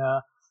are in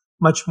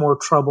much more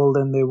trouble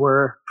than they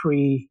were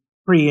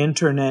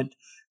pre-internet.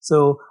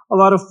 So a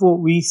lot of what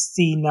we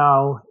see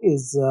now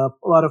is a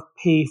lot of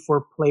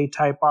pay-for-play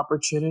type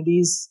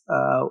opportunities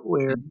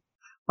where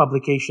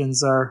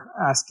publications are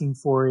asking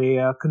for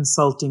a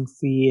consulting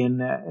fee,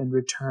 and in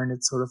return,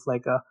 it's sort of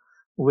like a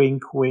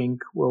wink,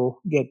 wink, we'll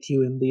get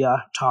you in the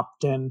top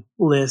 10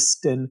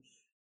 list. And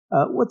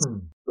what's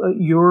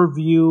your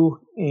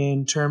view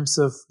in terms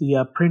of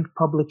the print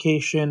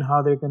publication,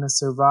 how they're going to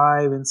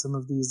survive, and some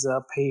of these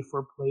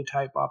pay-for-play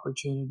type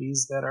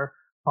opportunities that are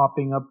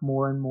popping up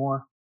more and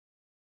more?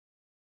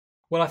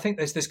 Well, I think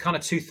there's kind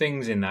of two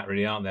things in that,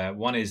 really, aren't there?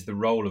 One is the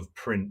role of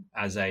print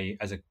as a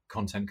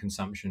content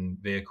consumption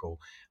vehicle,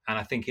 and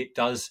I think it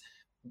does.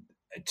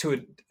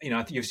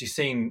 You've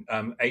seen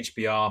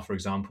HBR, for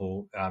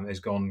example, has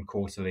gone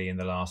quarterly in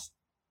the last,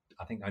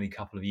 I think, only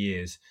couple of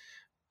years,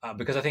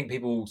 because I think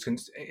people's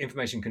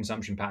information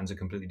consumption patterns are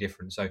completely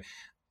different. So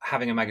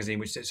having a magazine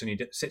which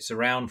sits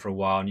around for a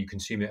while and you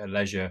consume it at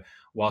leisure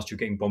whilst you're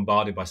getting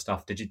bombarded by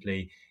stuff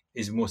digitally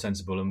is more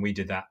sensible. And we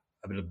did that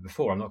a bit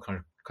before. I'm not kind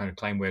of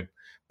claim we're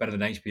better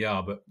than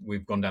HBR, but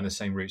we've gone down the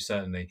same route,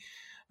 certainly.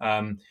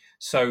 I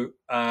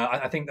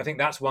think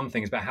that's one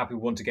thing, is about how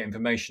people want to get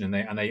information,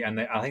 and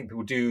I think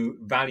people do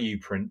value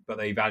print, but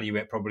they value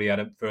it probably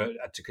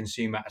to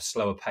consume at a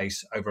slower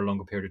pace over a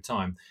longer period of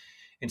time.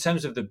 In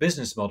terms of the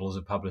business models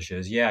of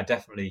publishers, yeah,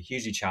 definitely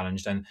hugely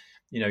challenged. And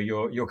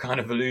your kind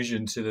of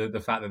allusion to the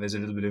fact that there's a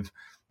little bit of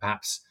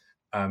perhaps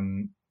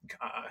I'm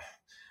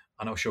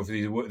not sure if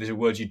there's a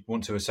word you'd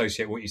want to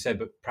associate what you said,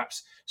 but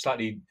perhaps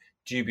slightly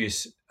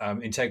dubious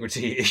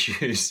integrity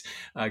issues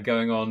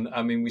going on.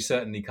 I mean, we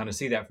certainly kind of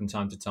see that from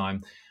time to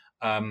time.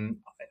 I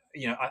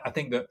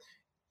think that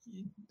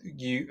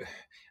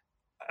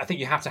I think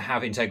you have to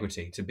have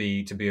integrity to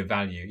be of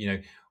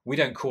value. we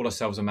don't call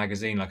ourselves a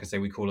magazine. Like I say,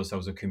 we call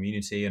ourselves a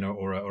community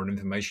or an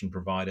information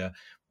provider.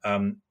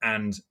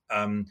 And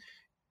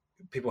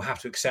people have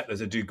to accept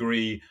there's a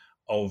degree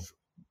of,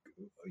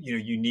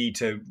 you need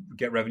to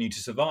get revenue to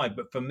survive.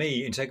 But for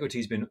me, integrity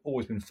has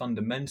always been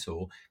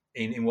fundamental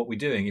in what we're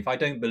doing. If I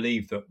don't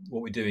believe that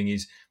what we're doing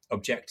is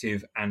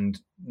objective and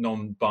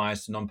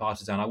non-biased,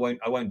 non-partisan, I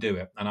won't do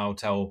it, and I'll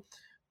tell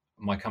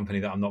my company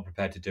that I'm not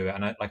prepared to do it.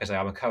 And like I say,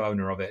 I'm a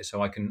co-owner of it,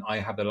 so I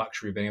have the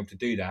luxury of being able to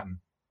do that.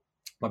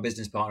 My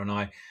business partner and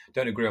I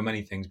don't agree on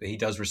many things, but he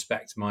does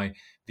respect my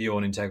view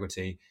on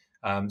integrity.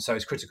 So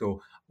it's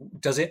critical.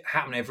 Does it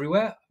happen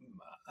everywhere?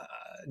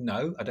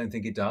 No, I don't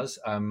think it does.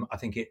 I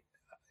think it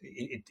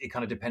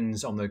kind of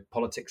depends on the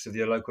politics of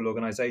your local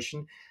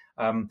organization.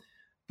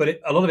 But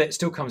a lot of it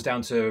still comes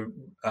down to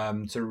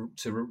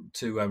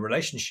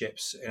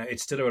relationships.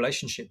 It's still a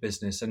relationship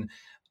business, and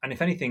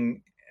if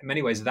anything, in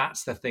many ways,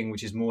 that's the thing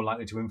which is more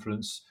likely to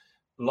influence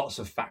lots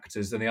of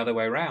factors than the other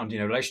way around.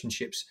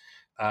 Relationships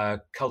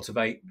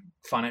cultivate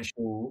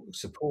financial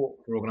support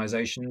for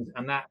organizations,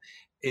 and that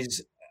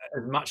is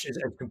as much as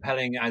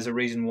compelling as a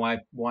reason why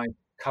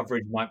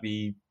coverage might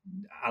be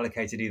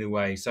allocated either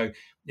way. So,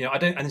 I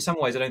don't, and in some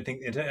ways, I don't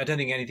think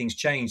anything's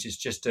changed. It's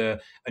just a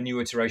new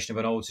iteration of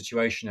an old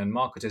situation, and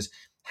publishers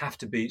have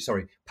to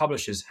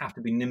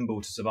be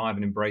nimble to survive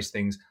and embrace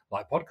things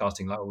like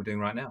podcasting, like what we're doing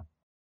right now.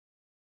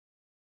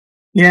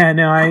 Yeah,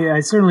 no, I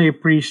certainly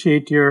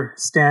appreciate your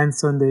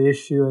stance on the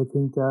issue. I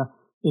think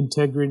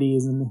integrity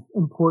is an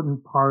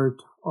important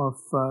part of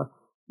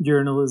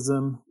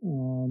journalism,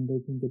 and I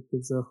think it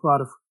gives a lot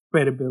of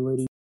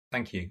credibility.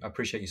 Thank you. I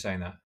appreciate you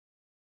saying that.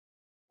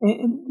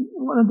 And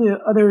one of the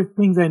other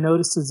things I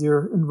noticed is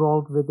you're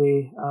involved with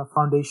a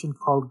foundation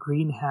called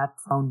Green Hat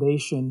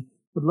Foundation.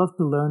 Would love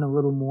to learn a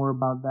little more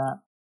about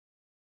that.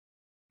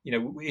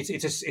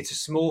 It's a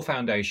small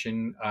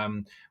foundation.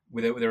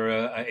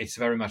 It's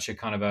very much a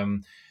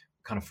kind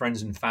of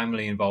friends and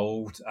family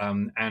involved,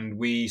 and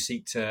we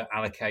seek to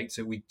allocate.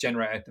 So we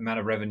generate an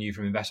amount of revenue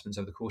from investments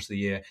over the course of the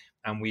year,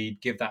 and we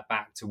give that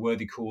back to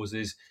worthy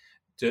causes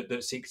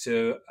that seek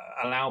to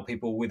allow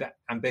people with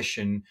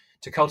ambition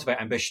to cultivate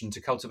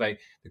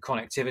the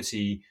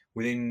connectivity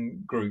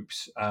within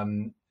groups,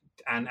 and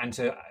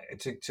to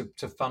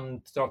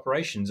fund their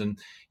operations. And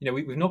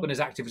we've not been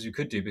as active as we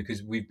could do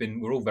because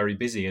we're all very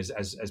busy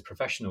as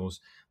professionals.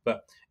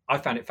 But I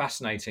found it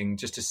fascinating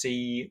just to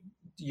see.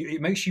 It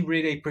makes you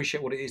really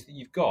appreciate what it is that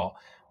you've got.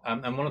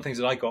 And one of the things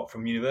that I got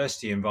from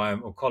university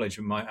or college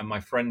and my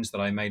friends that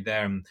I made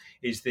there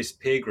is this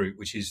peer group,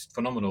 which is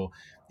phenomenal.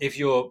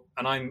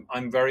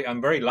 I'm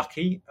very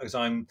lucky because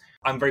I'm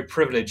very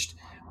privileged.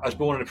 I was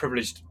born in a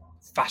privileged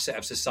facet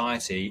of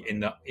society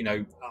in that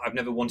I've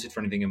never wanted for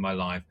anything in my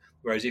life.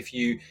 Whereas if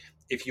you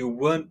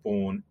weren't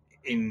born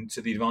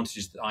into the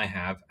advantages that I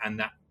have,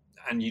 and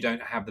you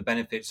don't have the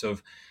benefits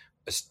of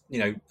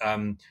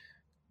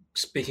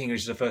speaking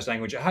English as a first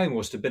language at home,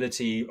 or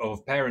stability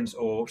of parents,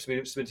 or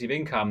stability of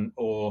income,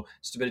 or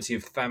stability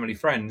of family,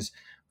 friends,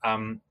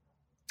 and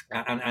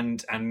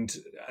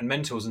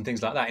mentors and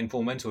things like that,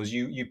 informal mentors,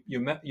 it's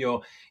going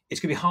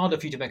to be harder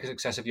for you to make a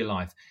success of your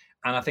life.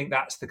 And I think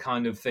that's the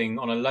kind of thing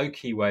on a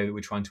low-key way that we're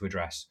trying to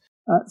address.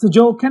 So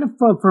Joel, kind of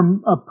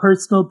from a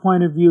personal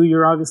point of view,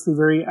 you're obviously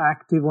very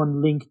active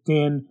on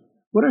LinkedIn.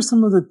 What are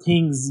some of the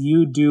things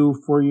you do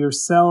for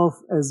yourself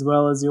as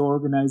well as your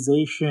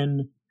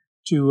organization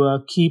to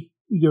keep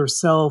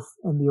yourself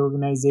and the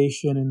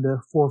organization in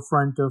the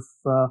forefront of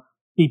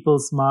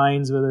people's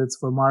minds, whether it's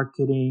for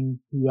marketing,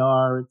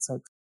 PR,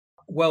 etc.?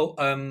 Well,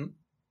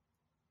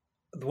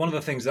 one of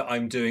the things that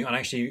I'm doing, and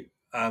actually,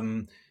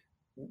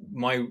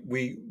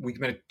 we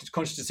made a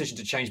conscious decision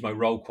to change my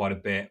role quite a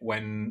bit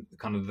when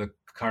kind of the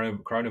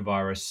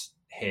coronavirus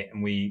hit,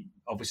 and we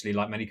obviously,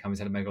 like many companies,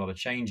 had to make a lot of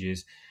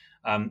changes.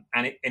 And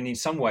in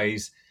some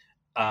ways,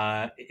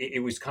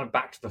 it was kind of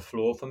back to the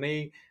floor for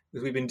me,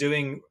 because we've been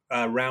doing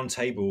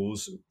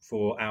roundtables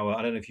for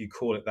I don't know if you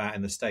call it that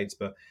in the States,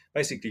 but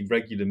basically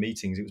regular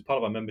meetings. It was part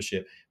of our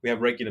membership. We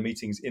have regular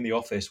meetings in the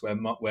office where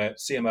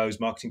CMOs,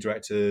 marketing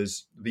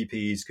directors,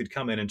 VPs could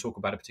come in and talk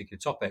about a particular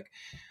topic.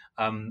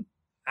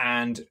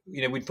 And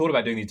we'd thought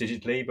about doing these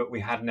digitally, but we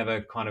had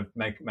never kind of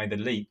made the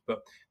leap. But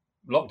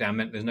lockdown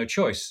meant there's no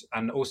choice.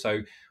 And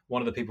also,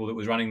 one of the people that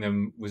was running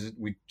them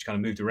we kind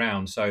of moved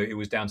around, so it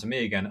was down to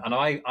me again.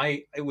 And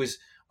it was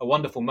a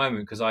wonderful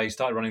moment because I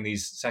started running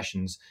these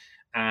sessions,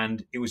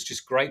 and it was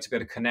just great to be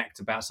able to connect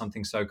about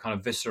something so kind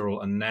of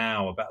visceral and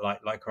now about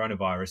like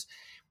coronavirus.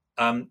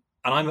 And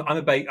I'm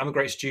a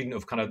great student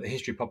of kind of the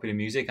history of popular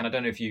music, and I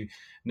don't know if you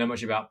know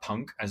much about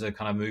punk as a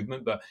kind of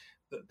movement, but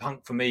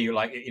punk for me,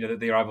 like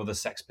the arrival of the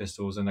Sex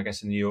Pistols, and I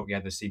guess in New York you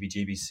had the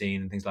CBGB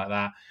scene and things like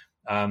that.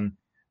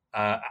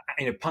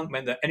 Punk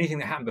meant that anything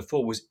that happened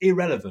before was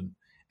irrelevant,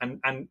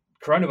 and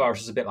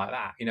coronavirus is a bit like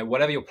that.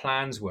 Whatever your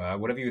plans were,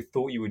 whatever you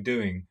thought you were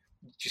doing,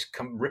 just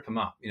rip them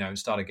up, and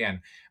start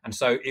again. And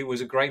so it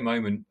was a great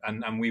moment,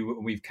 and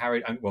we've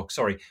carried. Well,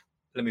 sorry,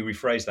 let me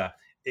rephrase that.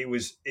 It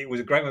was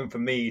a great moment for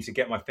me to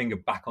get my finger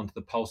back onto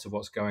the pulse of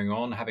what's going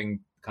on,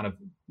 having kind of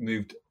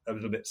moved a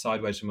little bit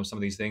sideways from some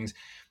of these things.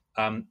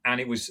 And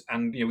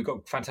we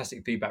got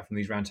fantastic feedback from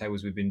these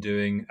roundtables we've been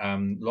doing.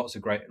 Lots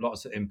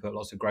of input,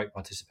 lots of great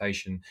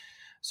participation.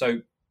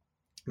 So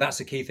that's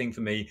a key thing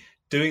for me.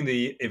 Doing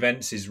the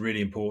events is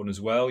really important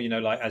as well.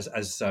 Like as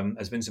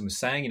Vincent was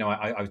saying, it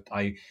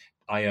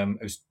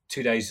was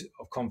 2 days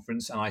of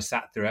conference, and I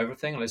sat through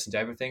everything, I listened to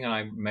everything, and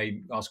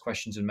I asked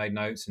questions and made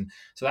notes, and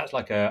so that's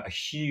like a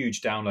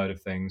huge download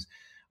of things.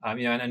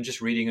 And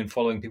just reading and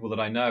following people that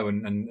I know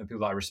and people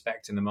that I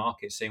respect in the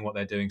market, seeing what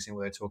they're doing, seeing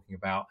what they're talking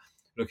about,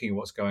 looking at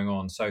what's going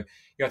on. So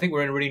I think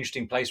we're in a really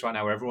interesting place right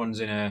now where everyone's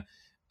in a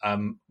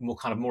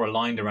more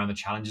aligned around the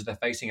challenges they're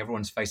facing.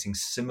 Everyone's facing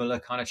similar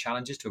kind of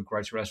challenges to a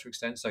greater or lesser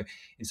extent. So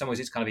in some ways,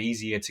 it's kind of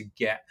easier to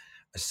get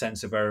a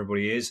sense of where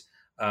everybody is.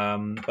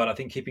 But I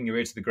think keeping your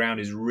ear to the ground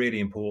is really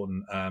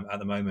important at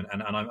the moment,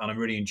 and I'm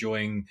really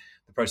enjoying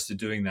the process of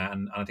doing that.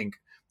 And I think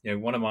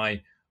one of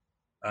my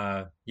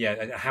how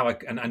I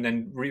and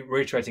then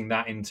reiterating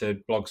that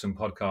into blogs and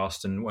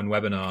podcasts and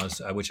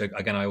webinars, which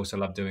again I also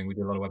love doing. We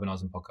do a lot of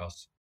webinars and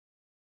podcasts.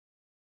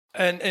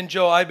 And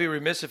Joe, I'd be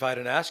remiss if I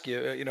didn't ask you,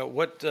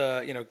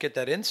 get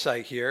that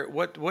insight here.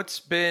 What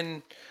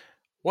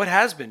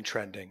has been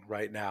trending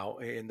right now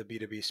in the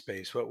B2B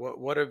space?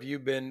 What have you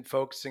been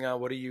focusing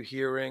on? What are you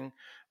hearing?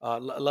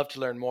 Love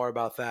to learn more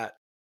about that.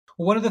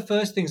 Well, one of the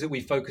first things that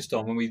we focused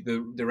on when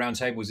the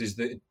roundtables is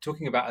that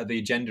talking about the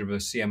agenda of a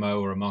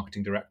CMO or a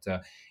marketing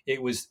director.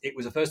 It was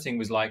the first thing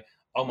was like,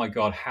 oh my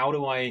God, how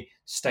do I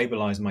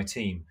stabilize my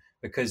team?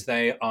 Because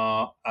they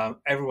are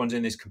everyone's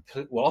in this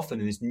often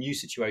in this new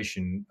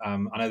situation. I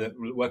know that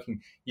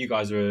you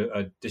guys are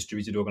a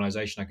distributed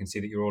organization. I can see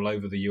that you're all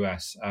over the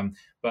US,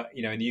 but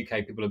in the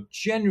UK, people are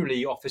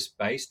generally office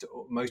based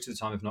most of the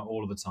time, if not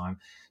all of the time.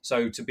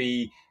 So to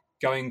be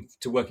going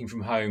to working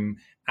from home,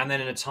 and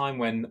then in a time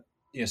when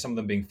some of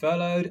them being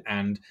furloughed,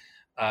 and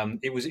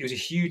it was a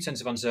huge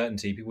sense of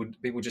uncertainty.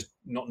 People just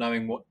not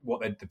knowing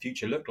what the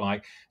future looked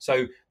like.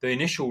 So the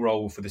initial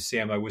role for the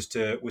CMO was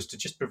to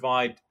just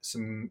provide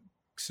some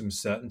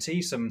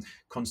certainty, some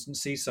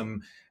constancy,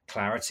 some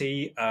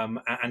clarity,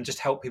 and just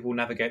help people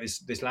navigate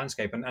this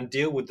landscape and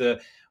deal with a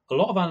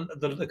lot of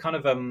the kind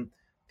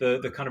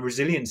of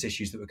resilience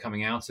issues that were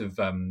coming out of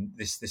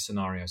this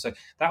scenario. So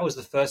that was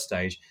the first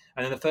stage,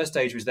 and then the first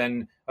stage was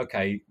then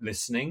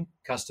listening,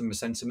 customer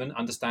sentiment,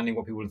 understanding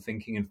what people were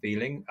thinking and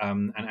feeling,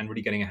 and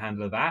really getting a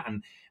handle of that,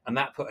 and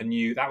that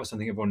was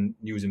something everyone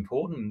knew was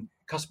important.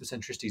 Customer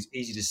centricity is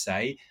easy to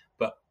say,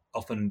 but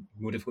often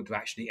more difficult to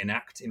actually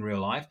enact in real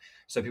life.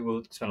 So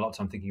people spend a lot of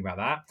time thinking about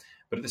that.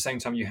 But at the same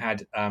time, you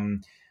had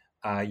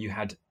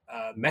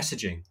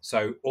messaging.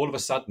 So all of a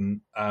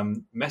sudden,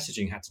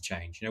 messaging had to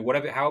change.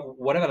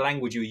 Whatever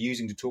language you were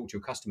using to talk to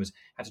your customers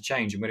had to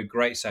change. And we had a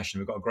great session.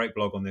 We've got a great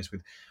blog on this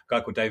with a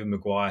guy called David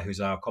Maguire, who's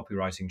our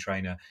copywriting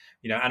trainer.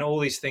 And all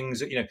these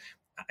things.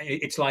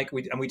 It's like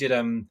we did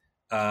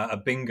a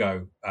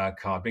bingo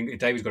card.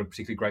 David's got a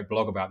particularly great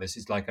blog about this.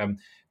 It's like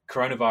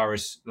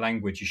coronavirus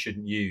language you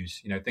shouldn't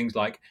use. Things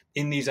like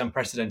in these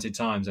unprecedented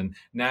times and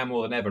now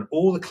more than ever, and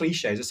all the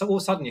cliches. So all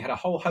of a sudden you had a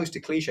whole host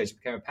of cliches that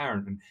became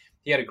apparent. And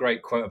he had a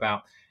great quote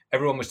about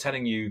everyone was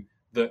telling you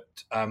that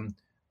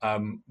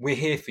we're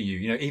here for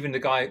you. Even the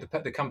guy,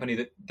 the company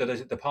that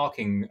does the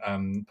parking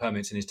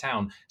permits in his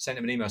town sent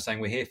him an email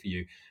saying we're here for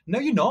you. No,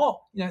 you're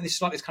not. This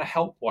is like this kind of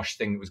help wash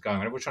thing that was going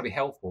on. Everyone was trying to be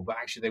helpful, but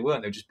actually they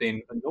weren't. They were just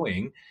being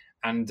annoying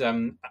and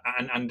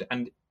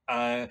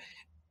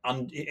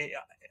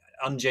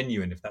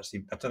ungenuine, if I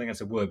don't think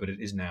that's a word, but it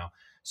is now.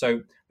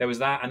 So there was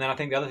that, and then I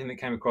think the other thing that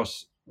came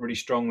across really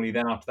strongly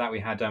then after that, we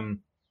had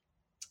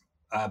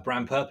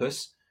brand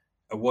purpose.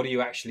 What are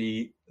you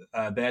actually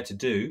there to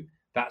do?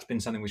 That's been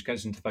something which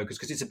goes into focus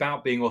because it's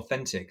about being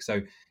authentic.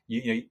 So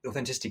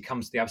authenticity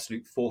comes to the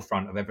absolute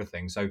forefront of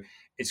everything. So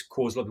it's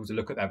caused a lot of people to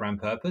look at their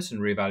brand purpose and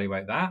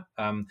reevaluate that.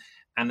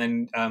 And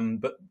then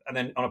on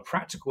a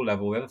practical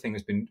level, the other thing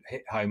that's been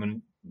hit home,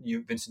 and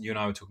Vincent, you and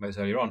I were talking about this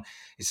earlier on,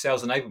 is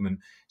sales enablement.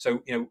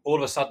 So all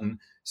of a sudden,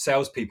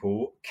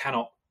 salespeople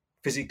cannot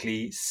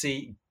physically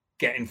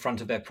get in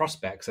front of their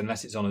prospects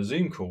unless it's on a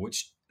Zoom call,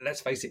 which, let's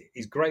face it,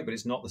 is great, but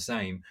it's not the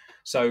same.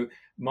 So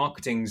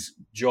marketing's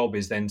job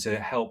is then to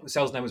help.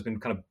 Sales enablement has been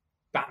kind of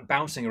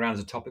bouncing around as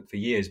a topic for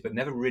years, but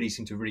never really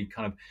seemed to really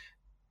kind of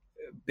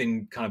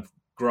been kind of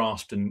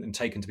grasped and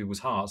taken to people's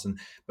hearts.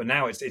 But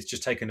now it's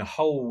just taken a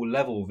whole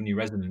level of new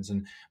resonance,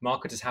 and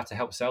marketers have to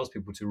help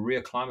salespeople to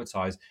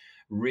reacclimatize,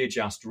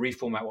 readjust,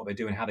 reformat what they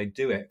do and how they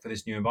do it for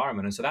this new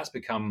environment. And so that's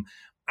become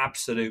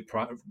absolute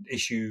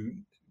issue,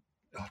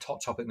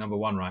 top topic number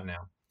one right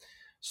now.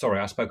 Sorry,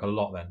 I spoke a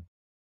lot then.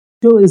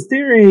 Joe, is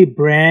there a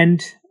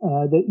brand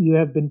that you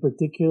have been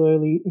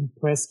particularly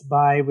impressed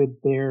by with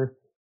their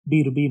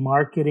B2B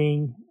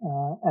marketing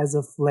as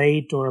of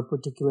late, or a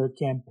particular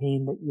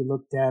campaign that you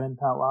looked at and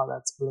thought, wow,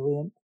 that's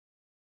brilliant?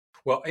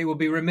 Well, it would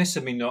be remiss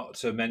of me not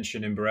to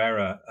mention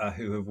Imbrera,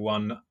 who have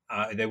won.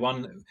 They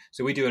won.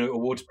 So we do an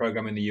awards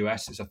program in the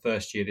US. It's our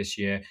first year this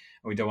year, and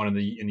we do one in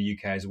the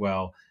UK as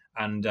well.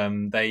 And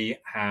they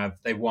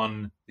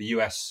won the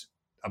US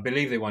I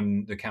believe they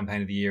won the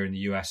Campaign of the Year in the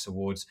US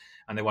awards,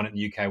 and they won it in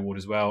the UK award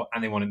as well,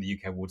 and they won it in the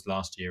UK awards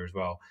last year as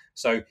well.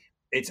 So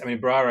it's, I mean,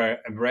 Brera,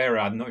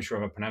 I'm not sure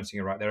if I'm pronouncing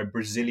it right. They're a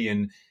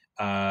Brazilian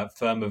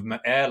firm of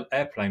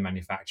airplane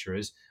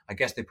manufacturers. I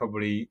guess their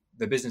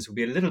business will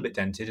be a little bit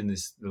dented in the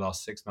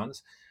last 6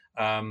 months.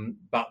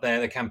 But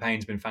their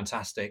campaign's been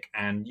fantastic,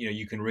 and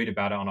you can read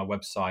about it on our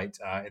website.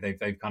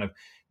 They've kind of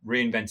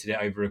reinvented it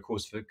over a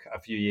course of a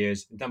few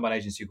years, done by an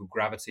agency called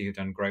Gravity, who've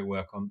done great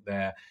work on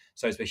there.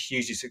 So it's a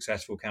hugely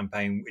successful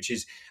campaign, which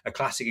is a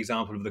classic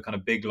example of the kind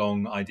of big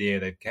long idea.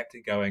 They've kept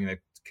it going,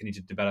 they've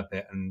continued to develop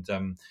it,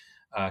 and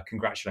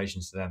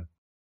congratulations to them.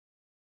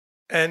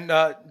 And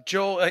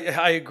Joel,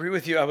 I agree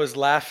with you. I was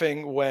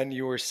laughing when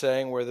you were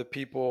saying where the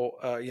people,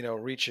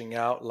 reaching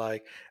out,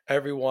 like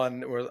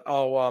everyone were,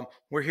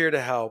 we're here to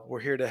help.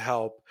 We're here to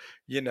help.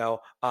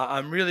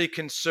 I'm really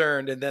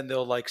concerned. And then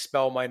they'll like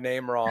spell my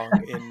name wrong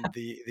in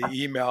the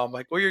email. I'm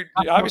like, well, you're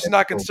obviously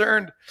not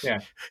concerned. Yeah.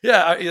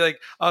 Yeah.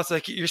 I was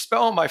like, you're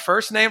spelling my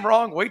first name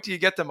wrong. Wait till you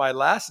get to my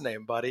last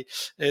name, buddy.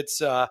 It's,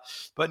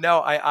 but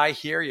no, I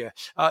hear you.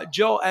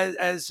 Joel,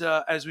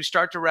 as we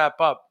start to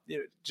wrap up,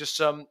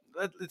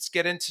 let's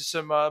get into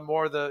some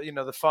more of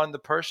the fun, the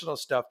personal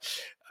stuff.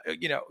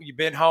 You've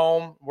been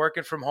home,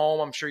 working from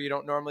home. I'm sure you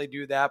don't normally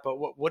do that, but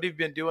what have you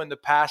been doing to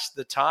pass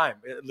the time?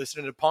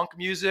 Listening to punk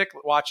music,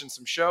 watching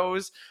some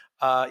shows.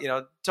 Talk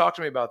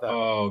to me about that.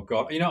 Oh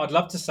God, I'd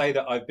love to say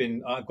that I've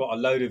got a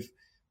load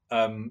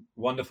of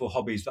wonderful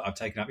hobbies that I've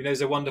taken up. There's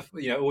a wonderful,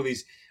 all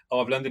these. Oh,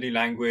 I've learned a new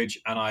language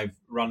and I've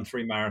run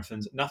 3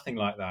 marathons. Nothing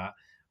like that.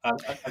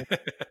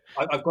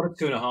 I've got a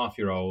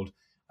 2.5-year-old,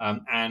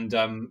 and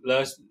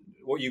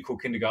what you call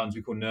kindergartens,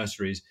 we call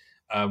nurseries,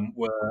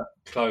 were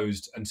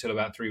closed until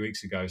about 3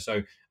 weeks ago.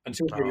 So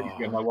until 3 weeks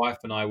ago, my wife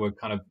and I were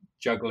kind of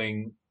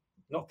juggling,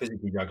 not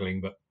physically juggling,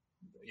 but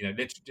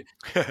literally.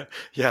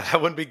 Yeah,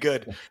 that wouldn't be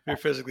good. You're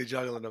physically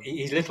juggling them.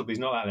 He's little, but he's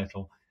not that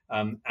little.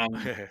 And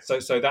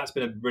so that's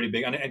been a really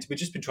big, and we've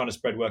just been trying to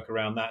spread work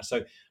around that.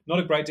 So not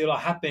a great deal. I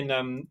have been,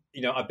 I'm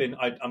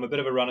a bit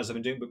of a runner, so I've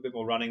been doing a bit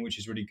more running, which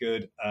is really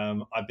good.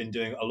 I've been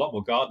doing a lot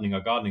more gardening.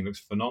 Our garden looks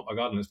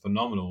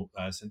phenomenal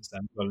since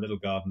then. We've got a little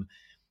garden.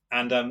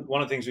 And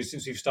one of the things,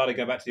 since we've started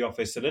going back to the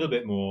office a little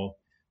bit more,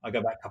 I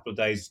go back a couple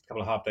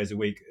of half days a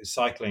week.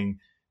 Cycling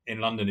in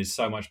London is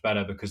so much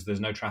better because there's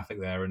no traffic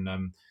there, and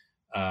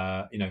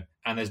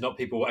and there's not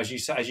people, as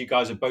you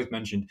guys have both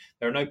mentioned,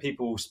 there are no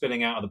people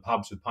spilling out of the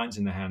pubs with pints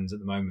in their hands at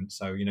the moment.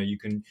 So you're not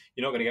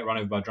going to get run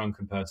over by a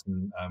drunken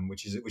person,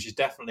 which is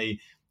definitely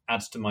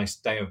adds to my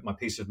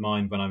peace of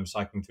mind when I'm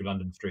cycling through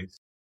London streets.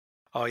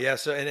 Oh yeah,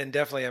 so and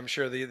definitely, I'm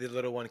sure the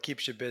little one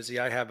keeps you busy.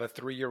 I have a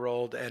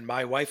 3-year-old, and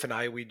my wife and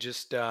I, we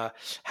just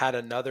had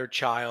another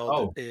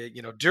child.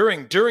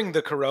 During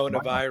the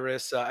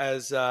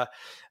coronavirus,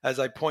 as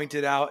I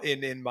pointed out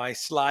in my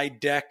slide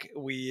deck,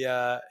 we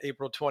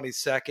April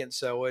 22nd.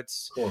 So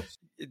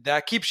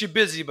that keeps you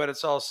busy, but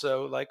it's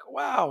also like,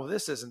 wow,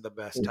 this isn't the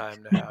best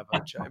time to have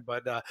a child.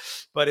 But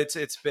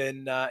it's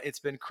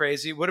been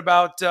crazy. What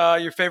about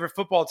your favorite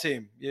football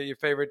team? Your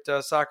favorite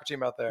soccer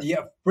team out there?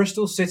 Yeah,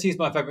 Bristol City is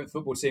my favorite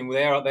football team.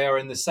 They are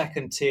in the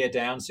second tier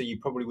down, so you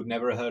probably would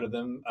never have heard of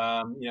them.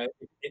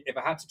 If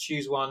I had to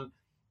choose one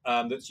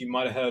that you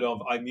might have heard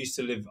of, I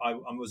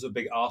was a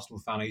big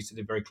Arsenal fan. I used to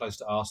live very close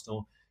to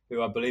Arsenal,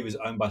 who I believe is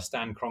owned by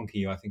Stan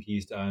Kroenke, who I think he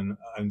used to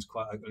owns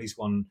quite at least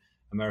one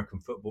American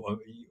football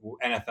or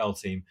NFL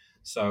team.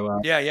 So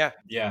yeah,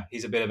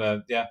 he's a bit of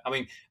a I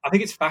mean, I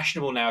think it's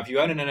fashionable now. If you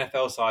own an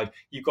NFL side,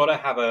 you've got to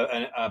have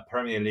a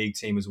Premier League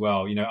team as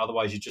well.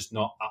 Otherwise you're just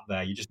not up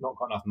there. You're just not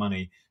got enough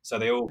money. So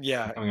they all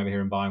coming over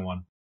here and buying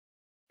one.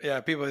 Yeah,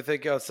 people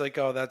think it's like,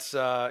 that's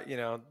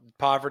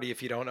poverty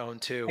if you don't own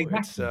two.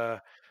 Exactly.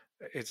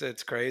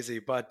 It's crazy.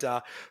 But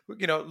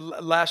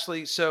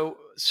lastly, so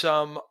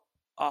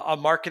a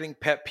marketing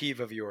pet peeve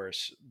of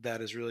yours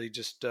that is really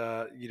just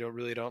you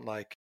really don't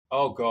like.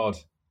 Oh God.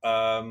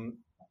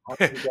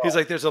 He's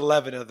like, there's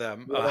 11 of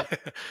them. Yeah,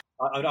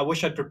 I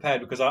wish I'd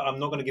prepared, because I'm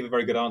not going to give a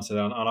very good answer,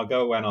 and I'll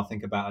go away and I'll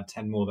think about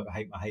 10 more that I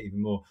hate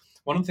even more.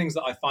 One of the things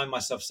that I find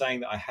myself saying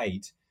that I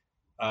hate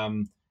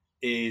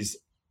is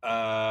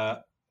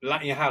how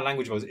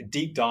language was a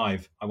deep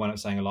dive. I wound up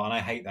saying a lot, and I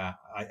hate that.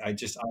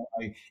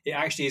 It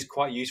actually is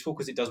quite useful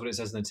because it does what it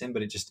says in the tin,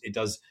 but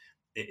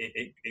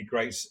it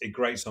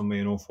grates on me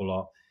an awful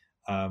lot.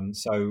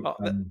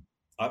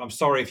 I'm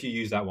sorry if you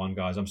use that one,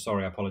 guys. I'm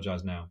sorry. I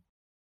apologize now.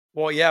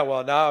 Well, yeah.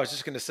 Well, no, I was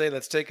just going to say,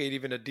 let's take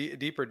even a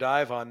deeper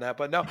dive on that.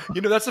 But no,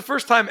 that's the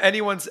first time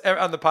anyone's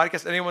on the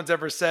podcast, anyone's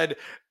ever said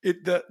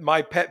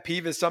my pet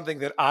peeve is something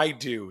that I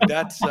do.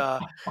 That's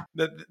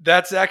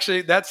that's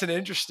an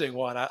interesting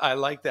one. I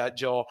like that,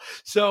 Joel.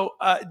 So,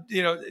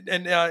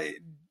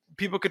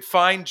 people could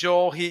find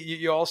Joel.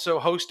 You also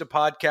host a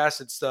podcast.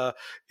 It's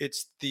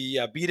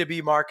the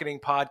B2B marketing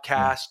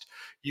podcast.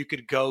 You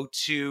could go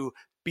to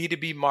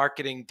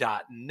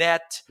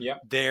b2bmarketing.net.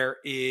 There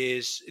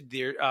is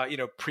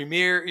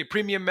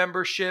premium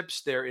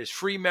memberships. There is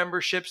free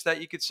memberships that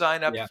you could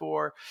sign up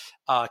for.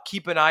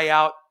 Keep an eye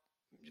out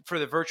for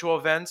the virtual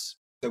events.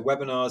 So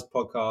webinars,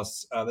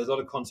 podcasts, there's a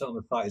lot of content on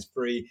the site. It's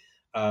free.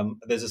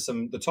 There's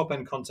the top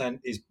end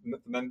content is for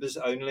members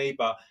only,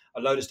 but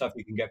a load of stuff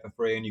you can get for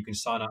free, and you can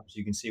sign up so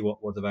you can see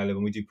what's available.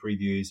 And we do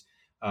previews.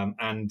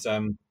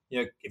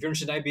 If you're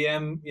interested in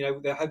ABM,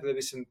 hopefully there'll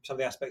be some of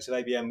the aspects of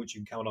ABM which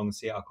you can come along and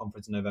see at our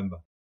conference in November.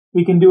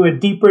 We can do a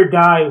deeper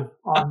dive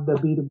on the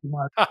B2B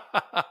market.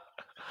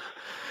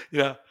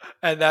 Yeah,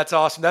 and that's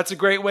awesome. That's a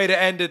great way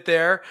to end it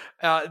there.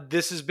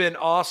 This has been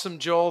awesome,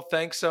 Joel.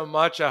 Thanks so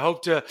much. I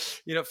hope to,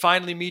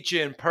 finally meet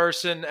you in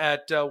person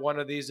at one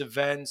of these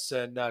events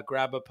and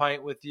grab a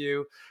pint with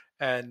you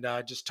and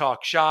just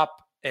talk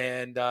shop.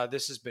 And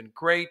this has been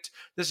great.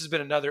 This has been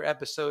another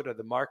episode of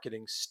the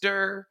Marketing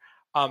Stir.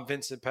 I'm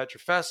Vincent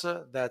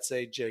Petrofessa. That's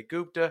Ajay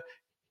Gupta.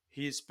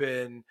 He's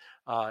been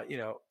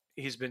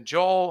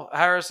Joel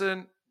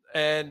Harrison.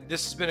 And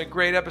this has been a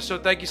great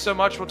episode. Thank you so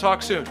much. We'll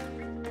talk soon.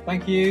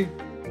 Thank you.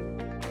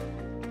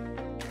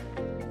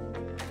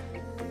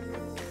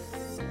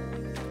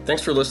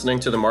 Thanks for listening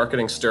to the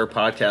Marketing Stir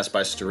podcast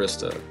by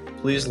Stirista.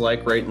 Please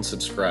like, rate, and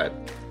subscribe.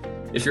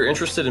 If you're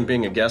interested in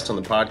being a guest on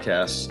the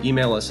podcast,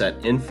 email us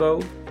at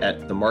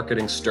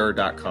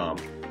info@themarketingstir.com.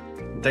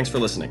 Thanks for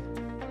listening.